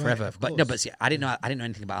around each other forever." Right, but no, but see, I didn't know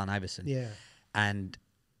anything about Allen Iverson. yeah, And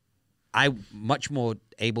I'm much more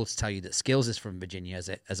able to tell you that Skills is from Virginia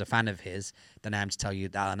as a fan of his than I am to tell you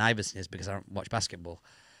that Allen Iverson is, because I don't watch basketball.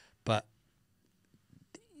 But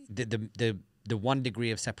the 1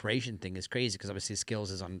 degree of separation thing is crazy, because obviously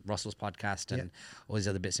Skills is on Russell's podcast and all these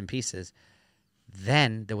other bits and pieces.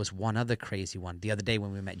 Then there was one other crazy one the other day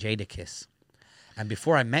when we met Jadakiss. And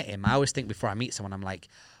before I met him, I always think before I meet someone, I'm like,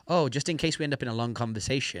 oh, just in case we end up in a long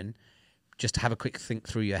conversation, just to have a quick think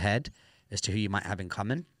through your head as to who you might have in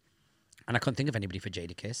common. And I couldn't think of anybody for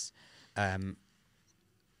Jadakiss. And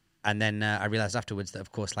then I realized afterwards that,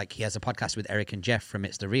 of course, like he has a podcast with Eric and Jeff from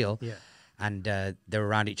It's The Real. yeah. And they're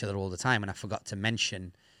around each other all the time. And I forgot to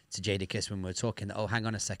mention to Jadakiss when we were talking that, oh, hang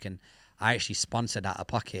on a second, I actually sponsored out of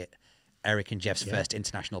pocket Eric and Jeff's first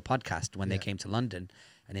international podcast when they came to London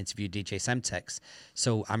and interviewed DJ Semtex.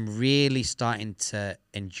 So I'm really starting to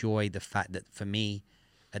enjoy the fact that for me,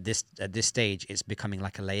 at this stage, it's becoming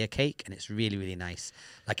like a layer cake, and it's really, really nice.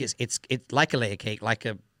 Like it's like a layer cake, like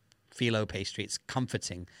a phyllo pastry. It's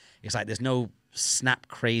comforting. It's like there's no snap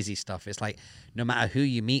crazy stuff. It's like no matter who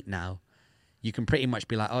you meet now, you can pretty much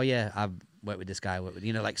be like, oh yeah, I've worked with this guy.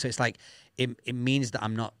 Like, so it's like it means that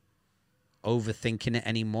I'm not overthinking it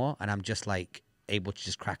anymore, and I'm just like able to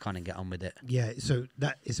just crack on and get on with it. Yeah, so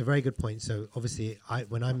that is a very good point. So obviously,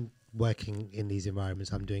 when I'm working in these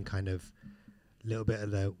environments, I'm doing kind of a little bit of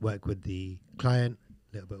the work with the client,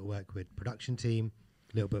 a little bit of work with production team,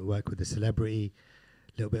 a little bit of work with the celebrity,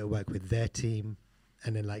 a little bit of work with their team,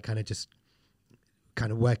 and then like kind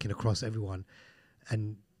of working across everyone.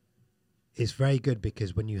 And it's very good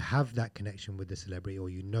because when you have that connection with the celebrity, or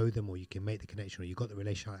you know them, or you can make the connection, or you got the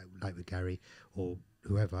relationship like with Gary or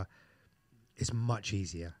whoever, it's much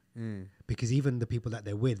easier. Because even the people that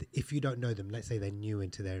they're with, if you don't know them, let's say they're new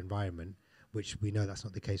into their environment, which we know that's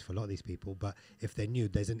not the case for a lot of these people, but if they're new,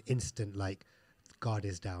 there's an instant like guard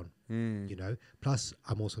is down, plus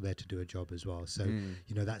I'm also there to do a job as well. So,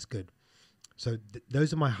 that's good. So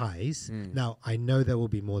those are my highs. Now, I know there will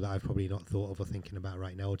be more that I've probably not thought of or thinking about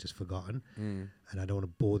right now or just forgotten. And I don't want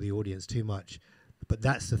to bore the audience too much. But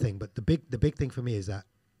that's the thing. But the big thing for me is that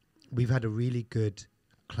we've had a really good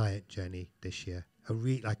client journey this year. A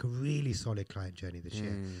really solid client journey this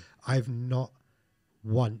year. I've not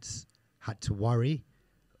once had to worry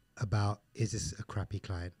about, is this a crappy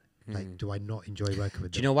client? Like, do I not enjoy working with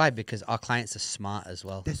them? Do you know why? Because our clients are smart as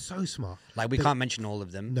well. They're so smart. Like, we can't mention all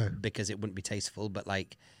of them, No. because it wouldn't be tasteful, but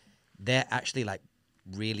like they're actually like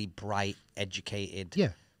really bright, educated,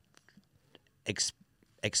 Yeah.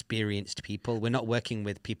 experienced people. We're not working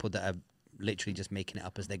with people that are literally just making it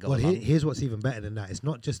up as they go Well, along. here's what's even better than that. It's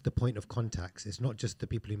not just the point of contacts. It's not just the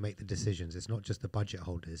people who make the decisions. It's not just the budget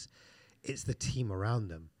holders. It's the team around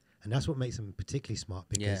them. And that's what makes them particularly smart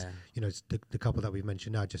because, Yeah. you know, it's the couple that we've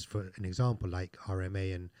mentioned now, just for an example, like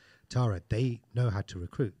RMA and Tara, they know how to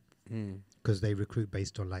recruit because they recruit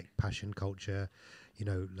based on like passion, culture, you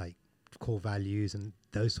know, like core values and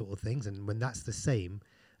those sort of things. And when that's the same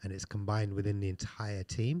and it's combined within the entire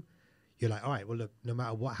team, you're like, all right, well, look, no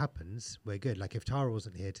matter what happens, we're good. Like if Tara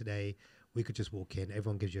wasn't here today, we could just walk in.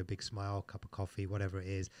 Everyone gives you a big smile, cup of coffee, whatever it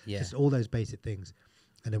is. Yeah. Just all those basic things.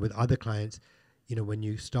 And then with other clients, you know, when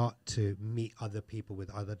you start to meet other people with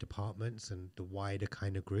other departments and the wider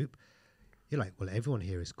kind of group, you're like, well, everyone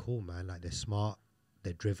here is cool, man. Like they're smart,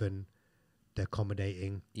 they're driven, they're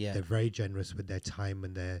accommodating, Yeah. they're very generous with their time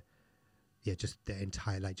and just their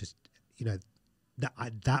entire, like just, you know,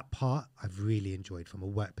 that part I've really enjoyed from a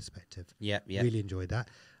work perspective. Yeah. Really enjoyed that.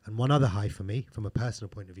 And one other high for me, from a personal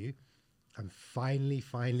point of view, I'm finally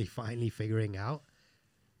figuring out,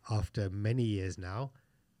 after many years now,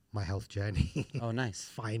 my health journey. Oh, nice.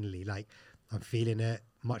 Finally, like I'm feeling it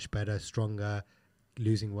much better, stronger,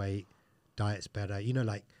 losing weight, diet's better. You know,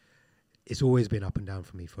 like it's always been up and down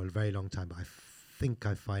for me for a very long time, but I think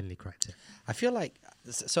I finally cracked it. I feel like,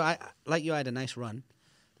 so I like you had a nice run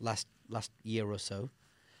last year or so.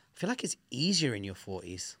 I feel like it's easier in your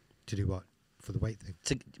 40s. To do what? For the weight thing?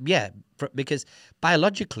 Because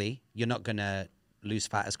biologically, you're not going to lose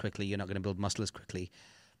fat as quickly. You're not going to build muscle as quickly.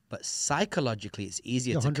 But psychologically, it's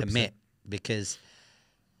easier to 100%. commit because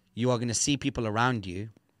you are going to see people around you.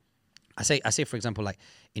 I say, for example, like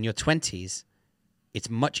in your 20s, it's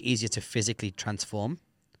much easier to physically transform.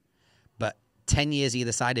 But 10 years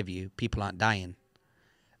either side of you, people aren't dying.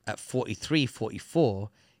 At 43, 44,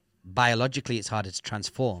 biologically, it's harder to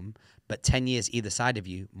transform. But 10 years either side of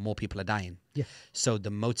you, more people are dying. Yeah. So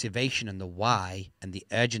the motivation and the why and the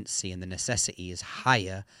urgency and the necessity is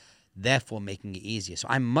higher, therefore making it easier. So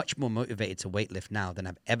I'm much more motivated to weightlift now than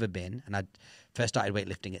I've ever been. And I first started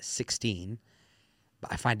weightlifting at 16.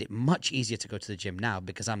 But I find it much easier to go to the gym now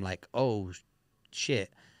because I'm like, oh,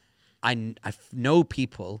 shit. I know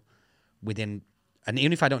people within, and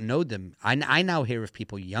even if I don't know them, I now hear of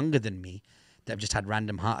people younger than me that have just had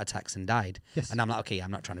random heart attacks and died. Yes. And I'm like, okay,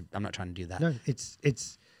 I'm not trying to do that. No,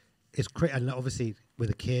 it's great, and obviously with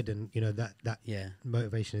a kid, and you know that Yeah.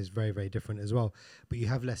 motivation is very, very different as well. But you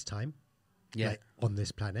have less time, Yeah. like, on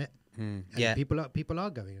this planet, and Yeah. people are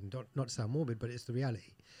going, and not to sound morbid, but it's the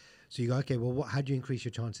reality. So you go, okay, well, how do you increase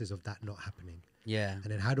your chances of that not happening? Yeah. And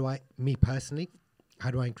then how do I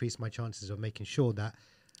increase my chances of making sure that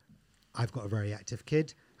I've got a very active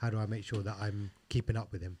kid? How do I make sure that I'm keeping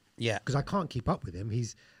up with him? Yeah. Because I can't keep up with him.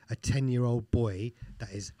 He's a 10-year-old boy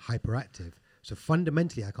that is hyperactive. So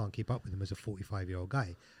fundamentally, I can't keep up with him as a 45-year-old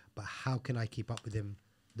guy. But how can I keep up with him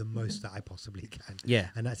the most that I possibly can? Yeah.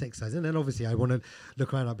 And that's exercise. And then obviously I want to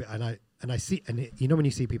look around a bit, and I see, and you know when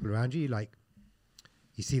you see people around you, like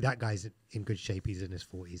you see that guy's in good shape, he's in his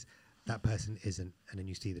 40s, that person isn't, and then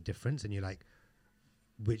you see the difference, and you're like,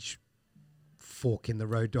 which fork in the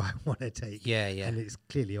road do I want to take? Yeah, yeah. And it's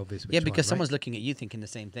clearly obvious which Yeah, one, because right? someone's looking at you thinking the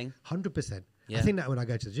same thing. 100%. Yeah. I think that when I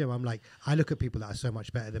go to the gym, I'm like, I look at people that are so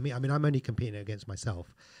much better than me. I mean, I'm only competing against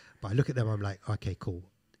myself, but I look at them, I'm like, okay, cool.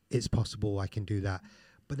 It's possible, I can do that.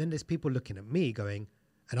 But then there's people looking at me going,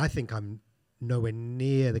 and I think I'm nowhere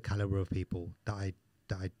near the caliber of people that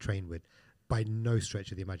I train with by no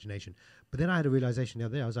stretch of the imagination. But then I had a realization the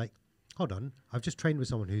other day. I was like, hold on, I've just trained with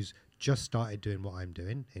someone who's just started doing what I'm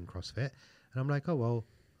doing in CrossFit. And I'm like, oh, well,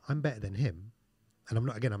 I'm better than him. And I'm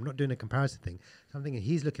not doing a comparison thing. So I'm thinking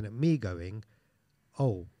he's looking at me going,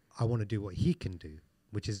 oh, I want to do what he can do,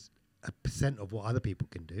 which is 1% of what other people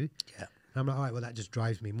can do. Yeah. And I'm like, all right, well, that just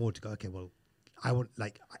drives me more to go, okay, well, I want,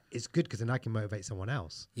 like, it's good because then I can motivate someone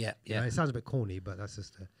else. Yeah. You Yeah. know, it sounds a bit corny, but that's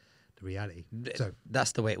just the reality. So,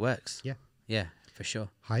 That's the way it works. yeah. Yeah, for sure.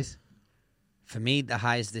 Highs? For me, the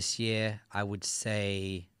highs this year, I would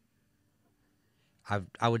say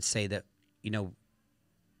that, you know,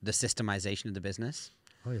 the systemization of the business,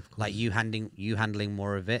 Oh, yeah, of course. like you handling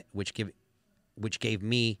more of it, which gave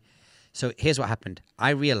me. So here's what happened. I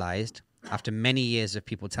realized after many years of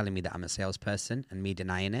people telling me that I'm a salesperson and me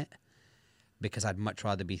denying it, because I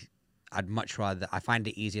find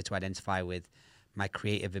it easier to identify with my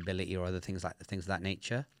creative ability or other things of that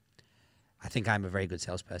nature. I think I'm a very good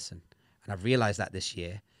salesperson. And I've realized that this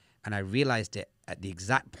year. And I realized it at the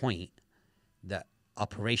exact point that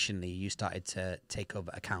operationally you started to take over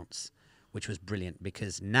accounts, which was brilliant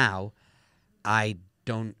because now I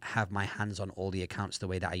don't have my hands on all the accounts the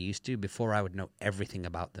way that I used to. Before I would know everything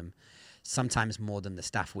about them, sometimes more than the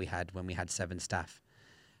staff we had when we had 7 staff.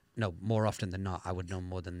 no, more often than not, I would know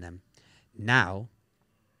more than them. Now,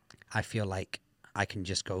 I feel like I can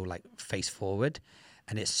just go like face forward,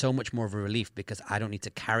 and it's so much more of a relief because I don't need to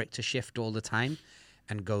character shift all the time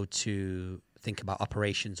and go to think about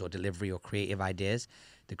operations or delivery or creative ideas.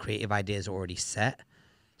 The creative ideas are already set.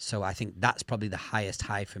 So I think that's probably the highest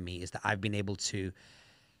high for me, is that I've been able to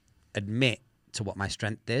admit to what my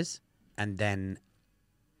strength is and then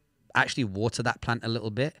actually water that plant a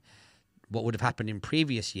little bit. What would have happened in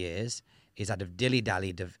previous years is I'd have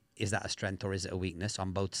dilly-dallied of, is that a strength or is it a weakness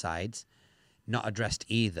on both sides, not addressed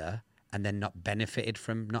either, and then not benefited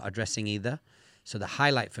from not addressing either. So the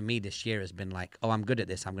highlight for me this year has been like, oh, I'm good at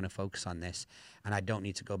this, I'm going to focus on this, and I don't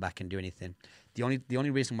need to go back and do anything. The only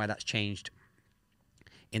reason why that's changed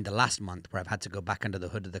in the last month, where I've had to go back under the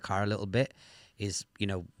hood of the car a little bit, is, you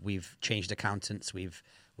know, we've changed accountants, we're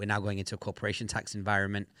now going into a corporation tax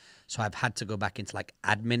environment, so I've had to go back into like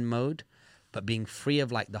admin mode. But being free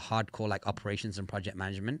of like the hardcore like operations and project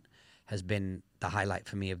management has been the highlight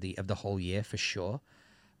for me of the whole year for sure.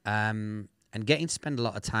 And getting to spend a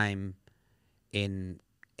lot of time in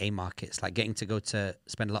A markets, like getting to go to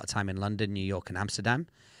spend a lot of time in London, New York, and Amsterdam.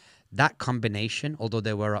 That combination, although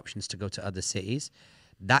there were options to go to other cities,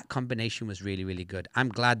 that combination was really, really good. I'm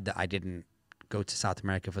glad that I didn't go to South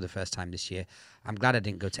America for the first time this year. I'm glad I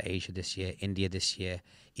didn't go to Asia this year, India this year,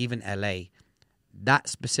 even LA. That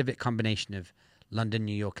specific combination of London,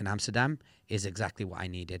 New York, and Amsterdam is exactly what I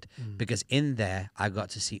needed. Because in there, I got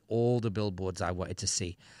to see all the billboards I wanted to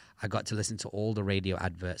see. I got to listen to all the radio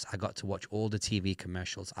adverts. I got to watch all the TV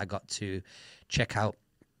commercials. I got to check out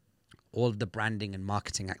all of the branding and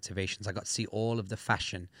marketing activations. I got to see all of the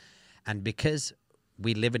fashion. And because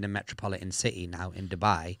we live in a metropolitan city now in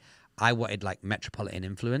Dubai, I wanted like metropolitan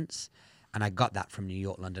influence. And I got that from New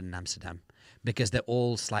York, London, and Amsterdam, because they're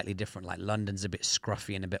all slightly different. Like London's a bit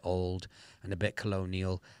scruffy and a bit old and a bit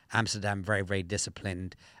colonial. Amsterdam, very, very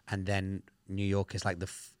disciplined. And then New York is like the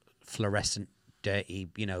fluorescent, dirty,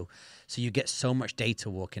 you know. So you get so much data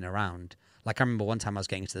walking around. Like I remember one time I was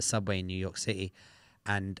getting into the subway in New York City,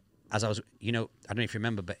 and as I was, you know, I don't know if you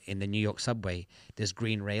remember, but in the New York subway, there's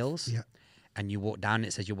green rails. Yeah. And you walk down,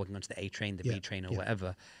 it says you're walking onto the A train, the B train, or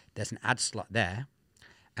whatever. There's an ad slot there.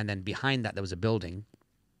 And then behind that, there was a building,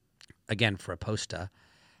 again, for a poster.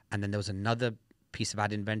 And then there was another piece of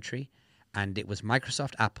ad inventory. And it was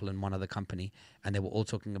Microsoft, Apple, and one other company. And they were all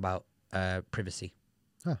talking about privacy.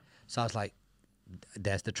 Huh. So I was like,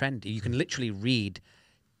 there's the trend. You can literally read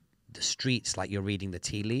the streets like you're reading the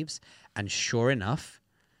tea leaves. And sure enough,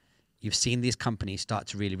 you've seen these companies start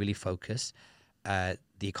to really, really focus. The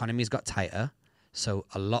economy's got tighter. So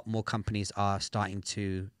a lot more companies are starting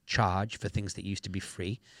to charge for things that used to be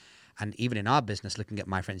free. And even in our business, looking at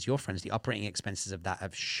my friends, your friends, the operating expenses of that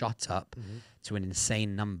have shot up to an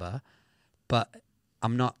insane number. But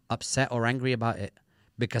I'm not upset or angry about it,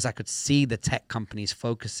 because I could see the tech companies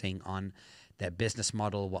focusing on their business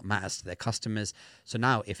model, what matters to their customers. So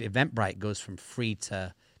now if Eventbrite goes from free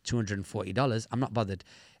to $240, I'm not bothered.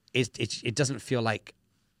 It doesn't feel like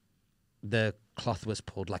the cloth was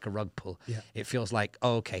pulled, like a rug pull. Yeah. It feels like,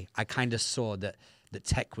 oh, okay, I kind of saw that the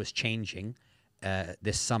tech was changing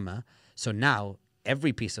this summer. So now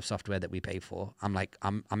every piece of software that we pay for, I'm like,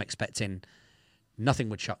 I'm expecting, nothing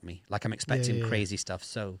would shock me. Like I'm expecting crazy stuff.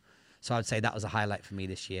 So I'd say that was a highlight for me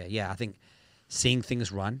this year. Yeah, I think seeing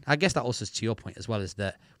things run, I guess that also is to your point as well, is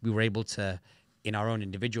that we were able to, in our own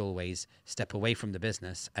individual ways, step away from the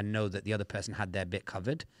business and know that the other person had their bit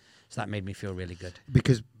covered. So that made me feel really good.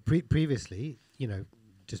 Because previously, you know,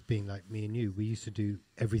 just being like me and you, we used to do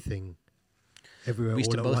everything everywhere. We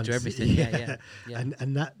used all to at both once. do everything. Yeah.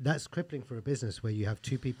 And that's crippling for a business where you have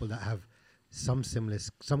two people that have some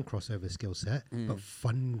crossover skill set, but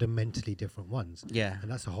fundamentally different ones. Yeah. And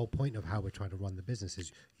that's the whole point of how we're trying to run the business,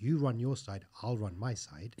 is you run your side, I'll run my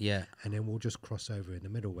side. Yeah. And then we'll just cross over in the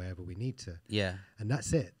middle wherever we need to. Yeah. And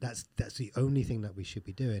that's it. That's the only thing that we should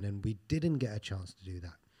be doing. And we didn't get a chance to do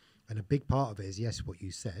that. And a big part of it is, yes, what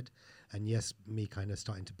you said, and yes, me kind of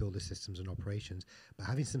starting to build the systems and operations, but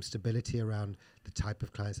having some stability around the type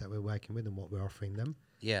of clients that we're working with and what we're offering them.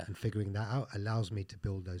 Yeah. And figuring that out allows me to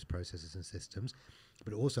build those processes and systems,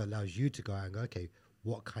 but it also allows you to go out and go, okay,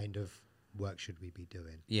 what kind of work should we be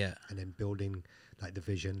doing? Yeah. And then building like the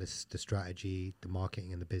vision, the strategy, the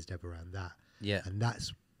marketing and the biz dev around that. Yeah. And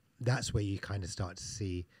that's where you kind of start to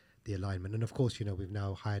see the alignment. And of course, you know, we've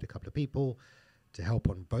now hired a couple of people to help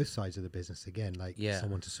on both sides of the business again, like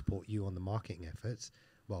someone to support you on the marketing efforts.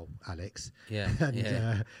 Well, Alex,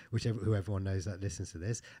 and who everyone knows that listens to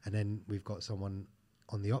this, and then we've got someone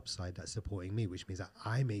on the ops side that's supporting me, which means that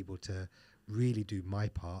I'm able to really do my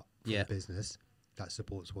part for the business that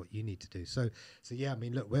supports what you need to do. So yeah, I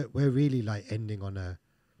mean, look, we're really like ending on a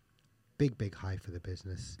big high for the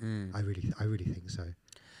business. I really think so.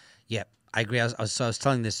 Yeah, I agree. I was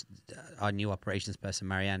telling this our new operations person,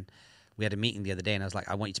 Marianne. We had a meeting the other day, and I was like,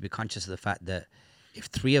 I want you to be conscious of the fact that if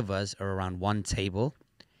 3 of us are around one table,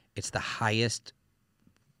 it's the highest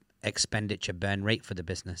expenditure burn rate for the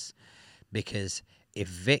business. Because if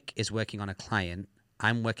Vic is working on a client,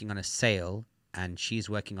 I'm working on a sale, and she's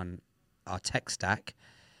working on our tech stack,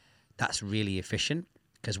 that's really efficient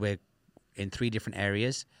because we're in 3 different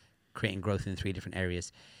areas, creating growth in 3 different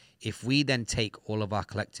areas. If we then take all of our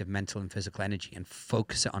collective mental and physical energy and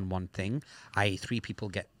focus it on one thing, i.e. 3 people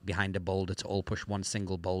get behind a boulder to all push one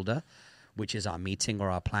single boulder, which is our meeting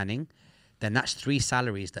or our planning, then that's 3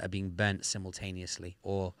 salaries that are being burnt simultaneously,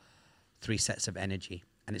 or 3 sets of energy.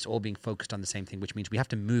 And it's all being focused on the same thing, which means we have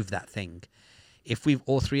to move that thing. If we've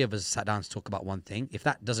all 3 of us sat down to talk about one thing, if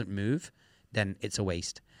that doesn't move, then it's a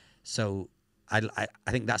waste. So I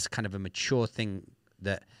think that's kind of a mature thing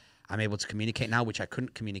that I'm able to communicate now, which I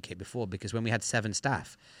couldn't communicate before, because when we had 7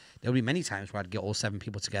 staff, there would be many times where I'd get all 7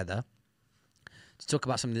 people together to talk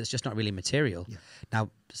about something that's just not really material. Yeah.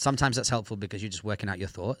 Now, sometimes that's helpful because you're just working out your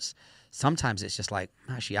thoughts. Sometimes it's just like,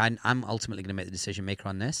 actually, I'm ultimately going to make the decision maker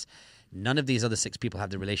on this. None of these other 6 people have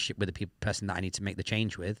the relationship with the person that I need to make the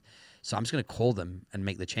change with. So I'm just going to call them and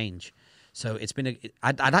make the change. So it's been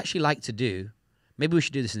I'd actually like to do, maybe we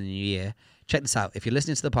should do this in the new year. Check this out. If you're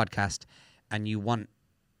listening to the podcast and you want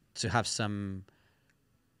to have some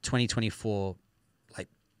 2024 like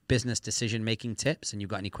business decision making tips and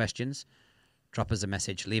you've got any questions, drop us a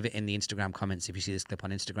message. Leave it in the Instagram comments if you see this clip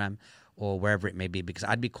on Instagram or wherever it may be, because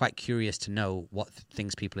I'd be quite curious to know what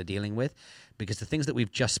things people are dealing with, because the things that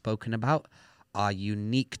we've just spoken about are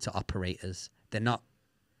unique to operators. They're not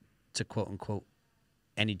to quote unquote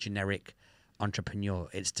any generic entrepreneur.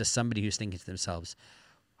 It's to somebody who's thinking to themselves,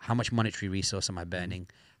 how much monetary resource am I burning?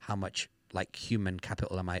 How much like human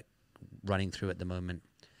capital am I running through at the moment?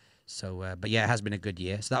 So, but yeah, it has been a good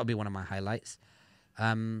year. So that would be one of my highlights.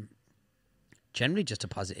 Generally just a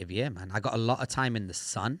positive year, man. I got a lot of time in the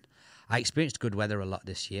sun. I experienced good weather a lot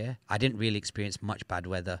this year. I didn't really experience much bad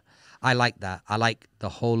weather. I like that. I like the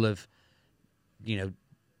whole of,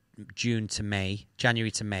 January to May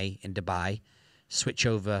in Dubai, switch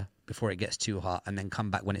over before it gets too hot and then come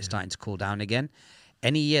back when it's starting to cool down again.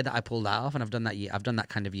 Any year that I pull that off, and I've done that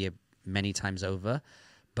kind of year many times over,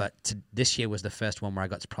 but this year was the first one where I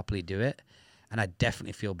got to properly do it, and I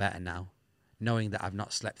definitely feel better now, knowing that I've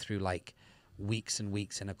not slept through like weeks and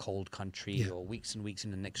weeks in a cold country or weeks and weeks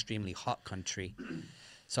in an extremely hot country.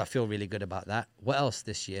 So I feel really good about that. What else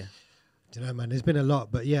this year? I don't know, man. There's been a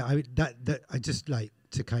lot, but yeah, I just like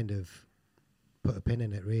to kind of put a pin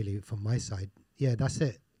in it, really, from my side. Yeah, that's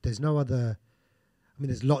it. There's no other. I mean,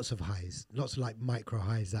 there's lots of highs, lots of like micro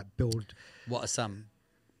highs that build. What are some?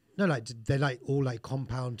 No, like they're like all like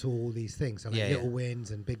compound to all these things. So like little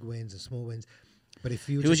wins and big wins and small wins. But if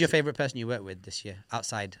you, who was your favorite person you worked with this year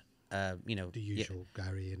outside? The usual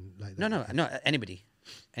Gary and like that. No, anybody.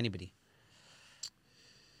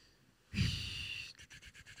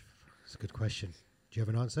 It's a good question. Do you have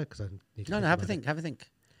an answer? Because I need to. Have a think.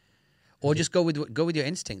 Or just go with your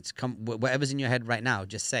instincts. Come, whatever's in your head right now.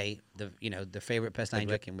 Just say the favorite person I'm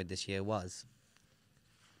working with this year was.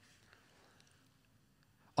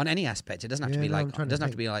 On any aspect, it doesn't have to be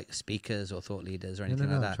have to be like speakers or thought leaders or anything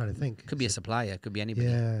like that. I'm trying to think. Could be a supplier. Could be anybody.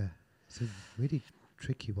 Yeah, it's a really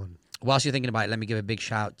tricky one. Whilst you're thinking about it, let me give a big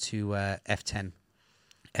shout to F10.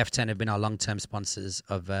 F10 have been our long-term sponsors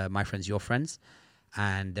of My Friends, Your Friends,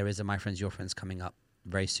 and there is a My Friends, Your Friends coming up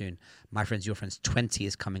very soon. My Friends, Your Friends 20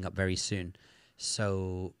 is coming up very soon.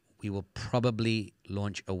 So we will probably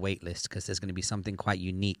launch a wait list because there's going to be something quite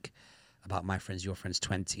unique about My Friends, Your Friends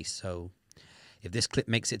 20. So if this clip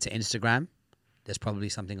makes it to Instagram, there's probably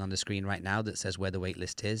something on the screen right now that says where the wait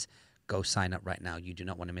list is. Go sign up right now. You do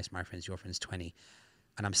not want to miss My Friends, Your Friends 20.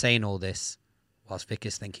 And I'm saying all this whilst Vic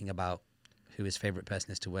is thinking about who his favourite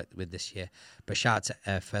person is to work with this year. But shout out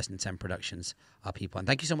to First and 10 Productions, our people. And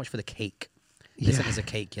thank you so much for the cake. They sent us a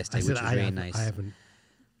cake yesterday, which was really nice. I haven't.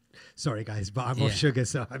 Sorry, guys, but I'm off sugar,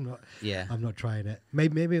 so I'm not. Yeah. I'm not trying it.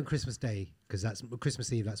 Maybe on Christmas Day, because that's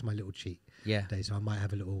Christmas Eve. That's my little cheat day, so I might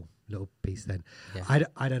have a little piece then. Yeah.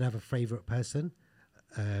 I don't have a favourite person.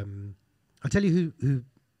 I'll tell you who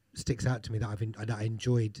sticks out to me that I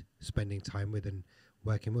enjoyed spending time with and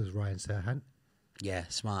working with was Ryan Serhant. Yeah,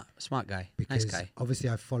 smart guy. Because nice guy. Obviously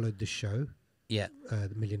I followed the show. Yeah. The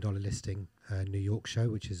 $1 Million Listing New York show,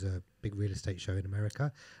 which is a big real estate show in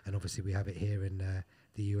America. And obviously we have it here in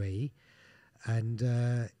the UAE. And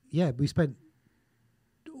we spent,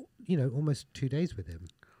 almost 2 days with him.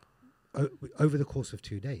 over the course of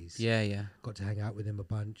 2 days. Yeah. Got to hang out with him a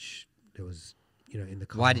bunch. There was, in the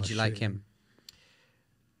car. Why did you like him?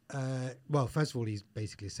 Well, first of all, he's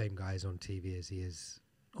basically the same guy as on TV as he is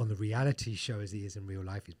on the reality show as he is in real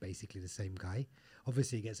life. He's basically the same guy.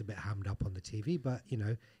 Obviously, he gets a bit hammed up on the TV, but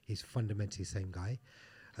he's fundamentally the same guy.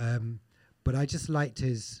 But I just liked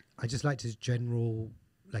his general.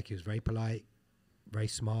 Like, he was very polite, very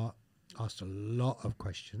smart. Asked a lot of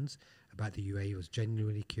questions about the UAE. He was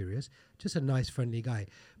genuinely curious. Just a nice, friendly guy.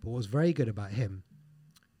 But what was very good about him,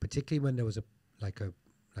 particularly when there was a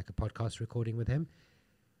podcast recording with him,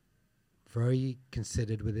 very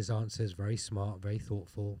considered with his answers, very smart, very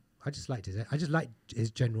thoughtful. I just liked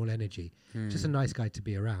his general energy. Just a nice guy to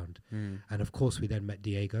be around. And of course, we then met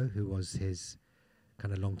Diego, who was his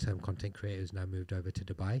kind of long-term content creator, who's now moved over to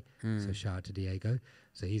Dubai. So shout out to Diego.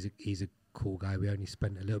 So he's a cool guy. We only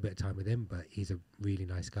spent a little bit of time with him, but he's a really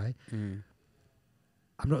nice guy. I'm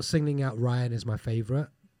not singling out Ryan as my favorite,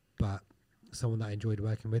 but someone that I enjoyed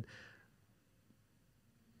working with.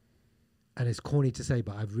 And it's corny to say,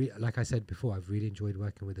 but like I said before, I've really enjoyed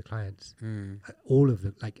working with the clients. All of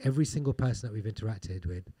them, like every single person that we've interacted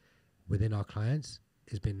with within our clients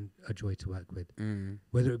has been a joy to work with.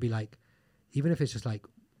 Whether it be like, even if it's just like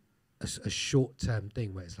a short-term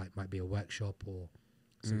thing where it's like might be a workshop or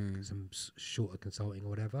some shorter consulting or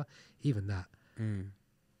whatever, even that.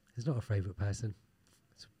 There's not a favourite person.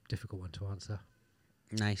 It's a difficult one to answer.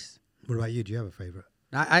 Nice. What about you? Do you have a favourite?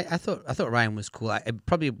 I thought Ryan was cool. It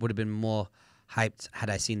probably would have been more hyped had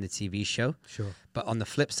I seen the TV show. Sure. But on the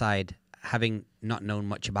flip side, having not known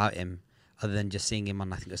much about him, other than just seeing him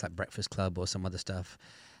on, I think it was like Breakfast Club or some other stuff,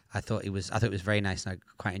 I thought it was very nice, and I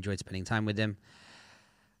quite enjoyed spending time with him.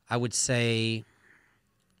 I would say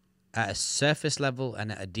at a surface level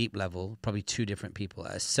and at a deep level, probably two different people.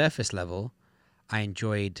 At a surface level, I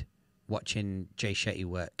enjoyed watching Jay Shetty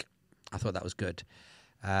work. I thought that was good.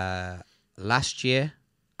 Last year,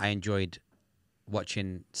 I enjoyed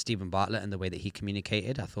watching Stephen Bartlett and the way that he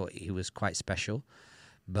communicated. I thought he was quite special.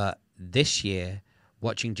 But this year,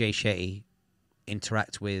 watching Jay Shetty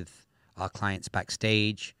interact with our clients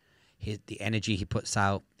backstage, the energy he puts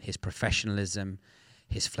out, his professionalism,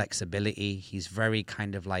 his flexibility, he's very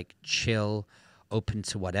kind of like chill, open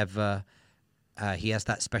to whatever. He has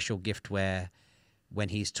that special gift where when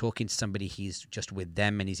he's talking to somebody, he's just with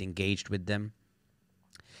them and he's engaged with them.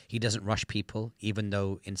 He doesn't rush people, even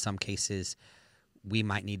though in some cases we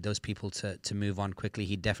might need those people to move on quickly.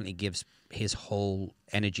 He definitely gives his whole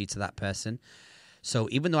energy to that person. So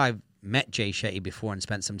even though I've met Jay Shetty before and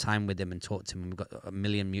spent some time with him and talked to him, we've got a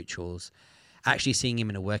million mutuals, actually seeing him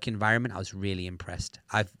in a work environment, I was really impressed.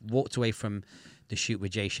 I've walked away from the shoot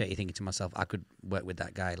with Jay Shetty thinking to myself, I could work with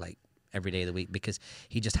that guy like every day of the week, because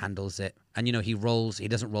he just handles it. And he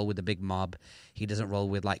doesn't roll with the big mob, he doesn't roll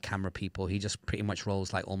with like camera people, he just pretty much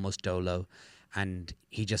rolls like almost dolo, and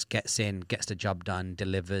he just gets in, gets the job done,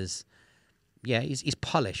 delivers. Yeah, he's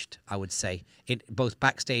polished, I would say, in both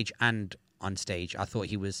backstage and on stage. I thought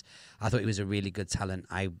he was a really good talent.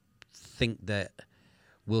 I think that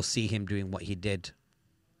we'll see him doing what he did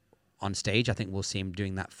on stage. I think we'll see him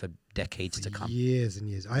doing that for decades to come, years and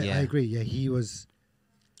years. I agree. Yeah, he was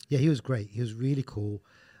great. He was really cool.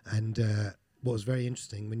 And what was very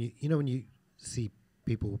interesting, when you see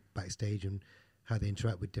people backstage and how they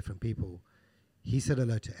interact with different people, he said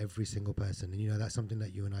hello to every single person. And that's something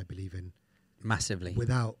that you and I believe in massively,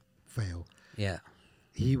 without fail. Yeah.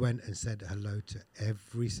 He went and said hello to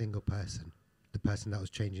every single person. The person that was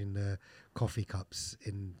changing the coffee cups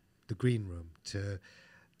in the green room, to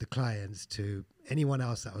the clients, to anyone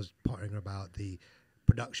else that was pottering about, the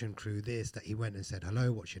production crew, that he went and said,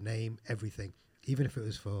 hello, what's your name, everything. Even if it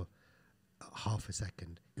was for half a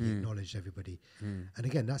second, he acknowledged everybody. And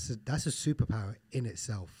again, that's a superpower in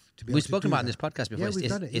itself. To be We've spoken about it in this podcast before. Yeah, we've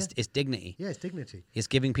done it. It's dignity. Yeah, it's dignity. It's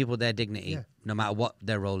giving people their dignity, no matter what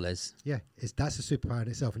their role is. Yeah, that's a superpower in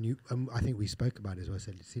itself. And I think we spoke about it as well. I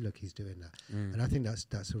said, see, look, he's doing that. And I think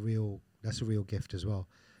that's a real gift as well,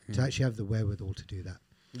 to actually have the wherewithal to do that.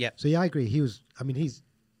 Yeah. So yeah, I agree. He's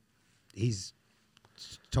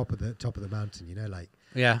top of the mountain,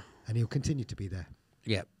 Yeah. And he'll continue to be there.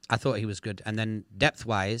 Yeah, I thought he was good. And then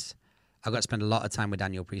depth-wise, I got to spend a lot of time with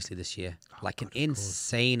Daniel Priestley this year, an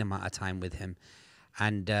insane amount of time with him.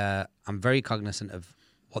 And I'm very cognizant of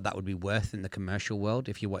what that would be worth in the commercial world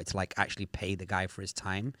if you wanted to actually pay the guy for his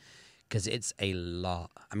time, because it's a lot.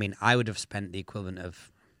 I mean, I would have spent the equivalent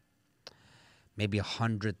of maybe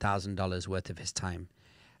 $100,000 worth of his time.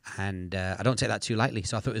 And I don't take that too lightly.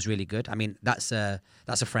 So I thought it was really good. I mean, that's a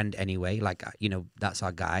friend anyway. That's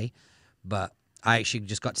our guy. But I actually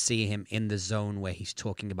just got to see him in the zone where he's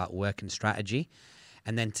talking about work and strategy.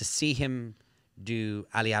 And then to see him do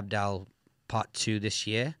Ali Abdaal part 2 this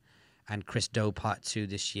year and Chris Do part 2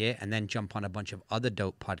 this year, and then jump on a bunch of other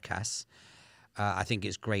dope podcasts, I think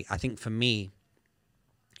it's great. I think for me,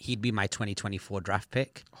 he'd be my 2024 draft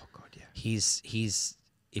pick. Oh God, yeah. He's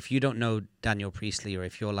if you don't know Daniel Priestley, or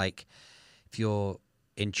if you're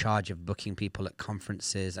in charge of booking people at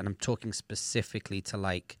conferences, and I'm talking specifically to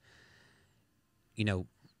like, you know,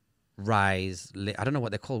 Rise. I don't know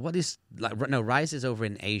what they're called. What is like? No, Rise is over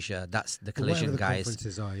in Asia. That's the Collision the guys.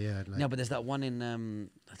 Conferences are, yeah. No, but there's that one in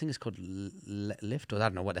I think it's called Lift, or I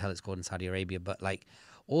don't know what the hell it's called in Saudi Arabia. But like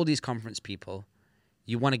all these conference people,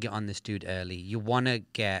 you want to get on this dude early. You want to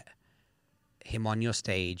get him on your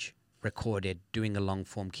stage, recorded, doing a long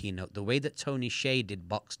form keynote. The way that Tony Hsieh did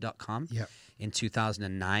Box.com in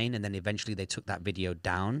 2009, and then eventually they took that video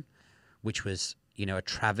down, which was, you know, a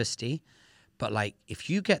travesty. But like, if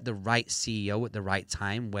you get the right CEO at the right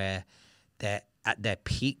time, where they're at their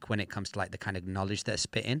peak when it comes to like the kind of knowledge they're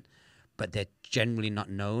spitting, but they're generally not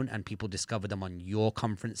known, and people discover them on your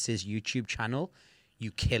conference's YouTube channel,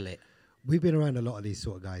 you kill it. We've been around a lot of these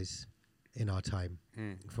sort of guys in our time,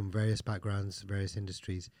 from various backgrounds, various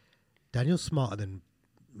industries. Daniel's smarter than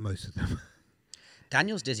most of them.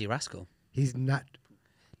 Daniel's Dizzy Rascal. He's not.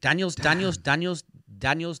 Daniel's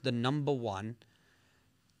the number one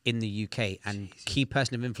in the UK, and Jesus. key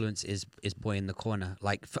person of influence is Boy in the Corner.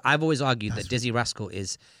 Like, I've always argued that Dizzy Rascal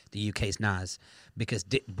is the UK's Nas, because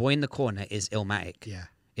Boy in the Corner is Illmatic. Yeah.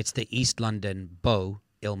 It's the East London Bo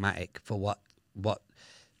Illmatic for what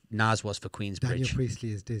Nas was for Queensbridge. Daniel Priestley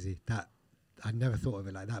is Dizzy. That I never thought of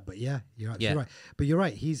it like that, but yeah, you're absolutely Yeah. right. But you're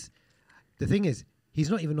right. The thing is, he's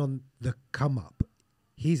not even on the come up.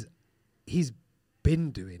 He's been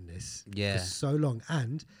doing this Yeah. for so long.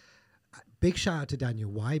 And big shout out to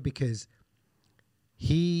Daniel. Why? Because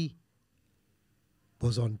he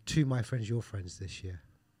was on Two My Friends, Your Friends this year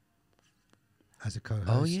as a co-host.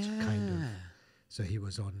 Oh, yeah. Kind of. So he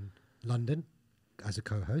was on London as a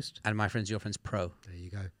co-host. And My Friends, Your Friends Pro. There you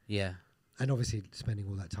go. Yeah. And obviously spending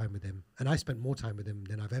all that time with him. And I spent more time with him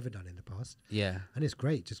than I've ever done in the past. Yeah. And it's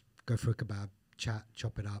great. Just go for a kebab, chat,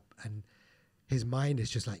 chop it up. And his mind is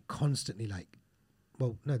just like constantly like,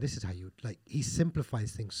 well, no, this is how you, like, he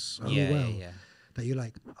simplifies things so well that you're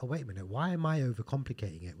like, oh, wait a minute, why am I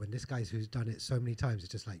overcomplicating it when this guy's who's done it so many times,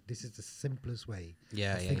 it's just like, this is the simplest way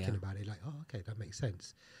of thinking about it. Like, oh, okay, that makes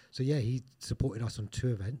sense. So yeah, he supported us on 2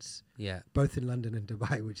 events, both in London and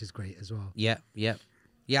Dubai, which is great as well. Yeah.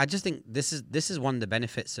 I just think this is one of the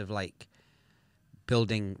benefits of like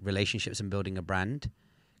building relationships and building a brand,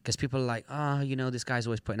 because people are like, oh, you know, this guy's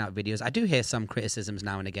always putting out videos. I do hear some criticisms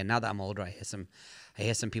now and again. Now that I'm older, I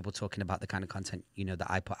hear some people talking about the kind of content, you know, that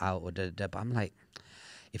I put out, but I'm like,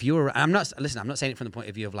 if you were, I'm not saying it from the point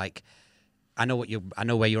of view of like, I know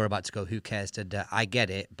where you're about to go. Who cares? I get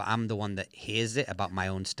it, but I'm the one that hears it about my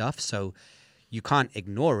own stuff. So you can't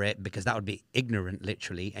ignore it, because that would be ignorant,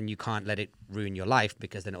 literally, and you can't let it ruin your life,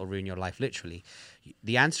 because then it'll ruin your life, literally.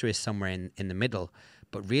 The answer is somewhere in the middle.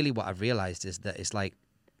 But really what I've realized is that it's like,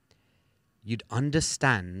 you'd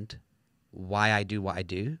understand why I do what I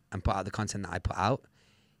do and put out the content that I put out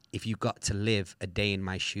if you got to live a day in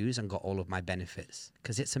my shoes and got all of my benefits,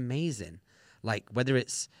 because it's amazing. Like, whether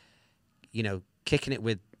it's, you know, kicking it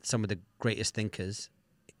with some of the greatest thinkers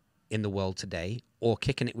in the world today, or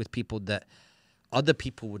kicking it with people that other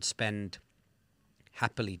people would spend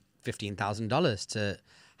happily $15,000 to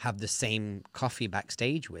have the same coffee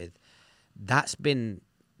backstage with. That's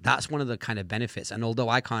one of the kind of benefits. And although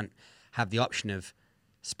I can't have the option of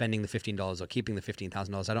spending the $15 or keeping the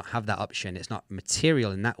 $15,000, I don't have that option. It's not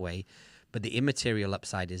material in that way, but the immaterial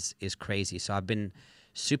upside is crazy. So I've been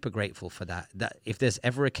super grateful for that. That if there's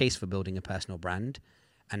ever a case for building a personal brand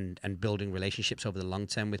and building relationships over the long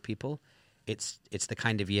term with people, it's the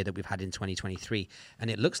kind of year that we've had in 2023, and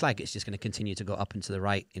it looks like it's just going to continue to go up and to the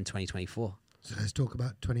right in 2024. So let's talk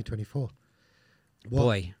about 2024.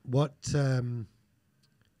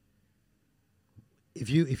 If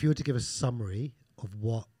you were to give a summary of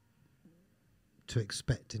what to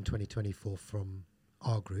expect in 2024 from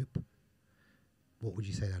our group, what would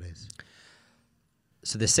you say that is?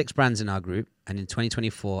 So there's 6 brands in our group, and in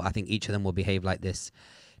 2024, I think each of them will behave like this.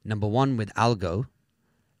 Number 1, with ALGO,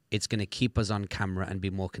 it's going to keep us on camera and be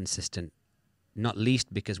more consistent, not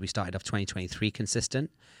least because we started off 2023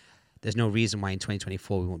 consistent. There's no reason why in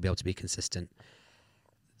 2024 we won't be able to be consistent.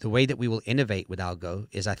 The way that we will innovate with ALGO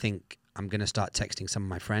is, I think I'm going to start texting some of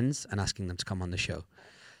my friends and asking them to come on the show.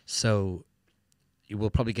 So you will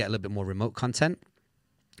probably get a little bit more remote content.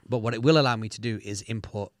 But what it will allow me to do is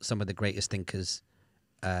import some of the greatest thinkers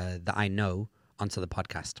that I know onto the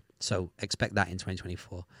podcast. So expect that in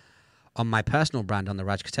 2024. On my personal brand, on the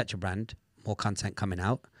Raj Architecture brand, more content coming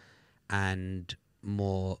out and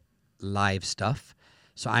more live stuff.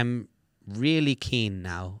 So I'm really keen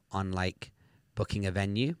now on like booking a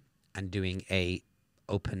venue and doing a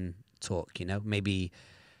open talk, you know, maybe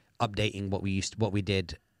updating what we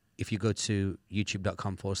did. If you go to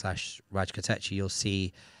youtube.com/Raj Architecture, you'll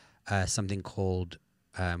see something called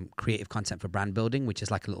creative content for brand building, which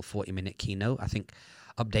is like a little 40-minute keynote. I think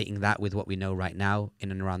updating that with what we know right now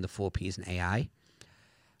in and around the 4Ps and AI.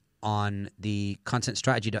 On the content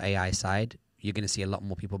strategy.ai side, you're going to see a lot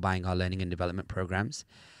more people buying our learning and development programs.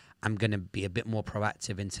 I'm going to be a bit more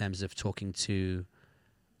proactive in terms of talking to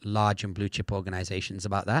large and blue chip organizations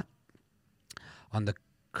about that. On the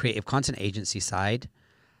creative content agency side,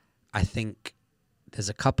 I think there's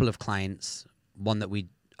a couple of clients, one that we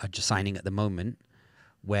are just signing at the moment,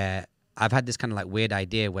 where I've had this kind of like weird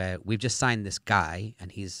idea where we've just signed this guy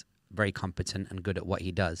and he's very competent and good at what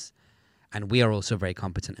he does. And we are also very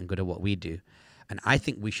competent and good at what we do. And I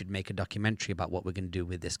think we should make a documentary about what we're going to do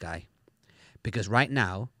with this guy. Because right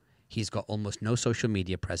now, he's got almost no social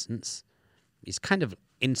media presence. He's kind of,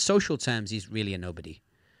 in social terms, he's really a nobody.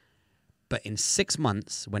 But in 6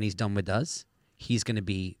 months, when he's done with us, he's going to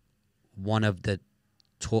be one of the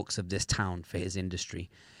talks of this town for his industry.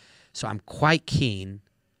 So I'm quite keen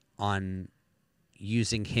on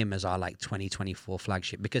using him as our like 2024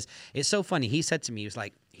 flagship, because it's so funny. He said to me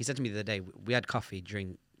the other day, we had coffee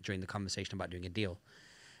during the conversation about doing a deal.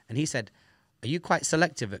 And he said, are you quite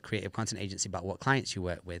selective at creative content agency about what clients you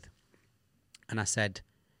work with? And I said,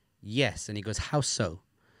 yes. And he goes, how so?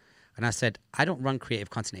 And I said, I don't run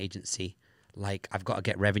creative content agency like I've got to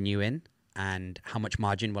get revenue in and how much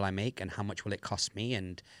margin will I make and how much will it cost me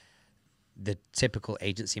and the typical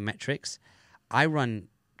agency metrics. I run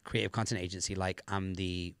creative content agency like I'm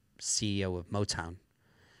the CEO of Motown.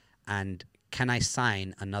 And can I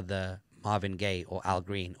sign another Marvin Gaye or Al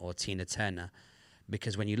Green or Tina Turner?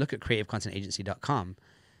 Because when you look at creativecontentagency.com,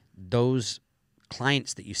 those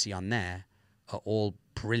clients that you see on there are all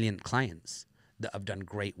brilliant clients that have done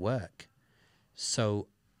great work. So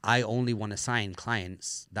I only want to sign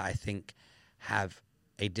clients that I think have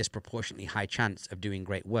a disproportionately high chance of doing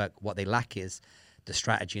great work. What they lack is the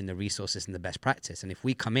strategy and the resources and the best practice. And if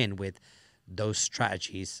we come in with those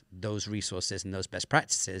strategies, those resources and those best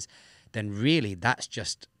practices, then really that's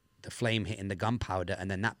just the flame hitting the gunpowder,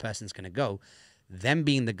 and then that person's going to go. Them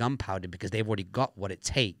being the gunpowder because they've already got what it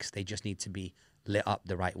takes. They just need to be lit up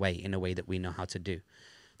the right way in a way that we know how to do.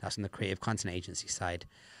 That's on the creative content agency side.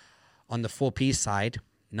 On the 4P side,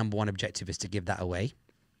 number one objective is to give that away.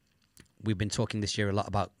 We've been talking this year a lot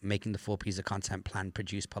about making the 4Ps a content plan,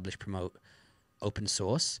 produce, publish, promote, open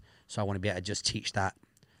source. So I want to be able to just teach that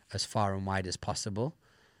as far and wide as possible.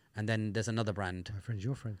 And then there's another brand. My Friends,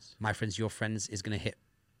 Your Friends. My Friends, Your Friends is going to hit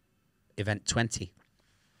event 20.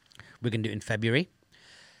 We're going to do it in February.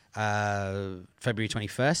 February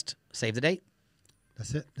 21st. Save the date.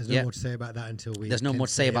 That's it. There's no more to say about that until we... There's no more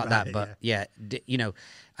to say about that. But yeah, you know,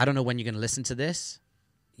 I don't know when you're going to listen to this.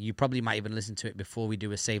 You probably might even listen to it before we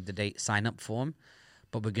do a save the date sign up form.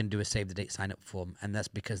 But we're going to do a save the date sign up form. And that's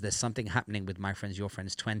because there's something happening with My Friends, Your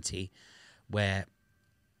Friends 20 where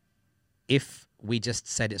if we just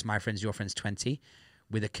said it's My Friends, Your Friends 20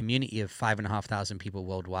 with a community of 5,500 people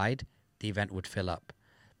worldwide, the event would fill up.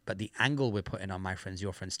 But the angle we're putting on My Friends,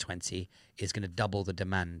 Your Friends 20 is going to double the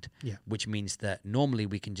demand, which means that normally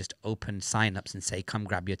we can just open signups and say, come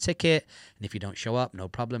grab your ticket. And if you don't show up, no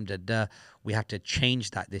problem. We have to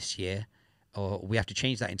change that this year, or we have to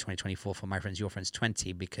change that in 2024 for My Friends, Your Friends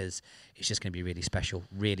 20, because it's just going to be really special,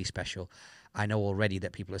 really special. I know already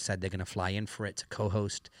that people have said they're going to fly in for it to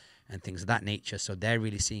co-host and things of that nature. So they're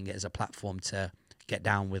really seeing it as a platform to get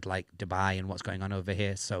down with like Dubai and what's going on over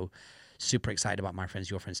here. So super excited about My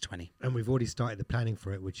Friends, Your Friends 20. And we've already started the planning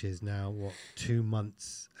for it, which is now, 2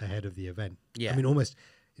 months ahead of the event. Yeah. I mean, almost.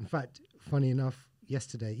 In fact, funny enough,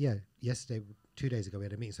 yesterday, 2 days ago, we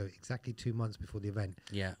had a meeting. So exactly 2 months before the event,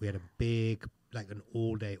 we had a big, like an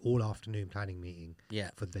all afternoon planning meeting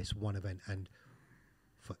for this one event. And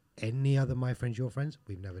for any other My Friends, Your Friends,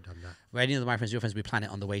 we've never done that. For any other My Friends, Your Friends, we plan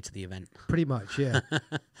it on the way to the event. Pretty much, yeah.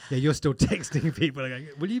 Yeah, you're still texting people like,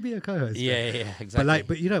 will you be a co-host? Yeah, exactly.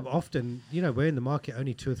 But you know, often, we're in the market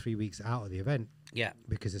only 2 or 3 weeks out of the event. Yeah.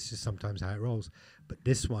 Because it's just sometimes how it rolls. But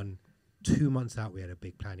this one, 2 months out, we had a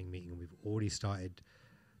big planning meeting. We've already started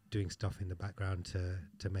doing stuff in the background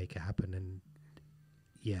to make it happen. And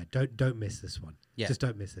yeah, don't miss this one. Yeah. Just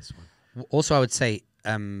don't miss this one. Also, I would say,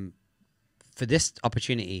 for this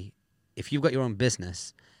opportunity, if you've got your own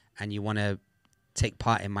business and you want to take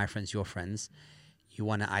part in My Friends, Your Friends, you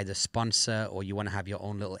want to either sponsor or you want to have your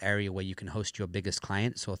own little area where you can host your biggest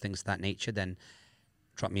clients or things of that nature, then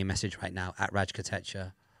drop me a message right now at Raj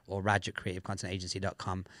Katecha or Raj at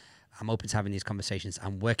creativecontentagency.com. I'm open to having these conversations.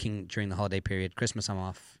 I'm working during the holiday period. Christmas I'm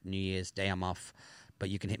off, New Year's Day I'm off, but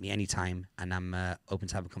you can hit me anytime, and I'm open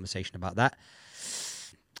to have a conversation about that.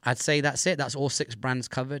 I'd say that's it. That's all 6 brands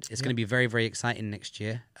covered. It's going to be very, very exciting next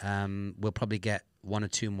year. We'll probably get 1 or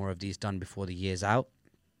 2 more of these done before the year's out.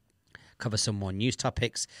 Cover some more news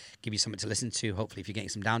topics, give you something to listen to. Hopefully, if you're getting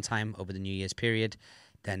some downtime over the New Year's period,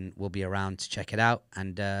 then we'll be around to check it out.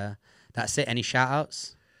 And that's it. Any shout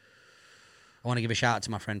outs? I want to give a shout out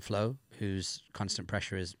to my friend Flo, whose constant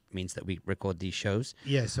pressure means that we record these shows.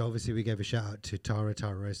 Yeah, so obviously we gave a shout out to Tara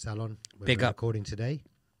Rose Salon. Big we're up. recording today.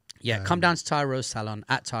 Yeah, come down to Tara Rose Salon,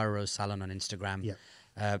 at Tara Rose Salon on Instagram.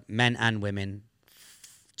 Yeah. Men and women,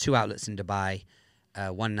 2 outlets in Dubai,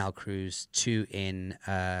 1 in Al Cruz, 2 in,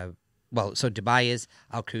 so Dubai is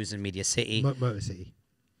Al Cruz and Media City. Motor City.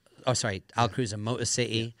 Oh, sorry, Al Cruz and Motor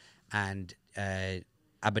City, and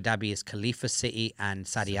Abu Dhabi is Khalifa City and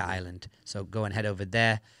Sadia Island. So go and head over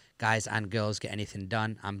there. Guys and girls, get anything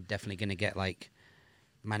done. I'm definitely going to get like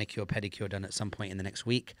manicure, pedicure done at some point in the next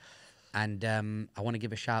week. And I want to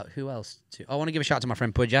give a shout. Who else? I want to give a shout to my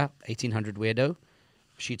friend Pooja, 1800 Weirdo.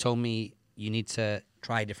 She told me you need to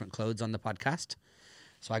try different clothes on the podcast.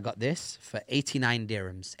 So I got this for 89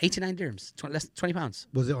 dirhams. 89 dirhams, less than £20.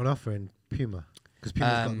 Was it on offer in Puma? Because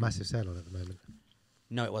Puma's got a massive sale on at the moment.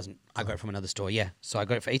 No, it wasn't. I got it from another store, yeah. So I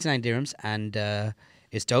got it for 89 dirhams, and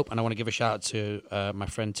it's dope. And I want to give a shout out to my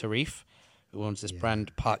friend Tarif, who owns this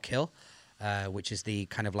brand Park Hill, which is the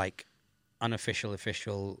kind of like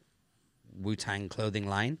official Wu-Tang clothing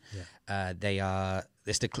line. Yeah.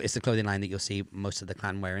 It's the clothing line that you'll see most of the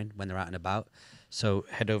clan wearing when they're out and about. So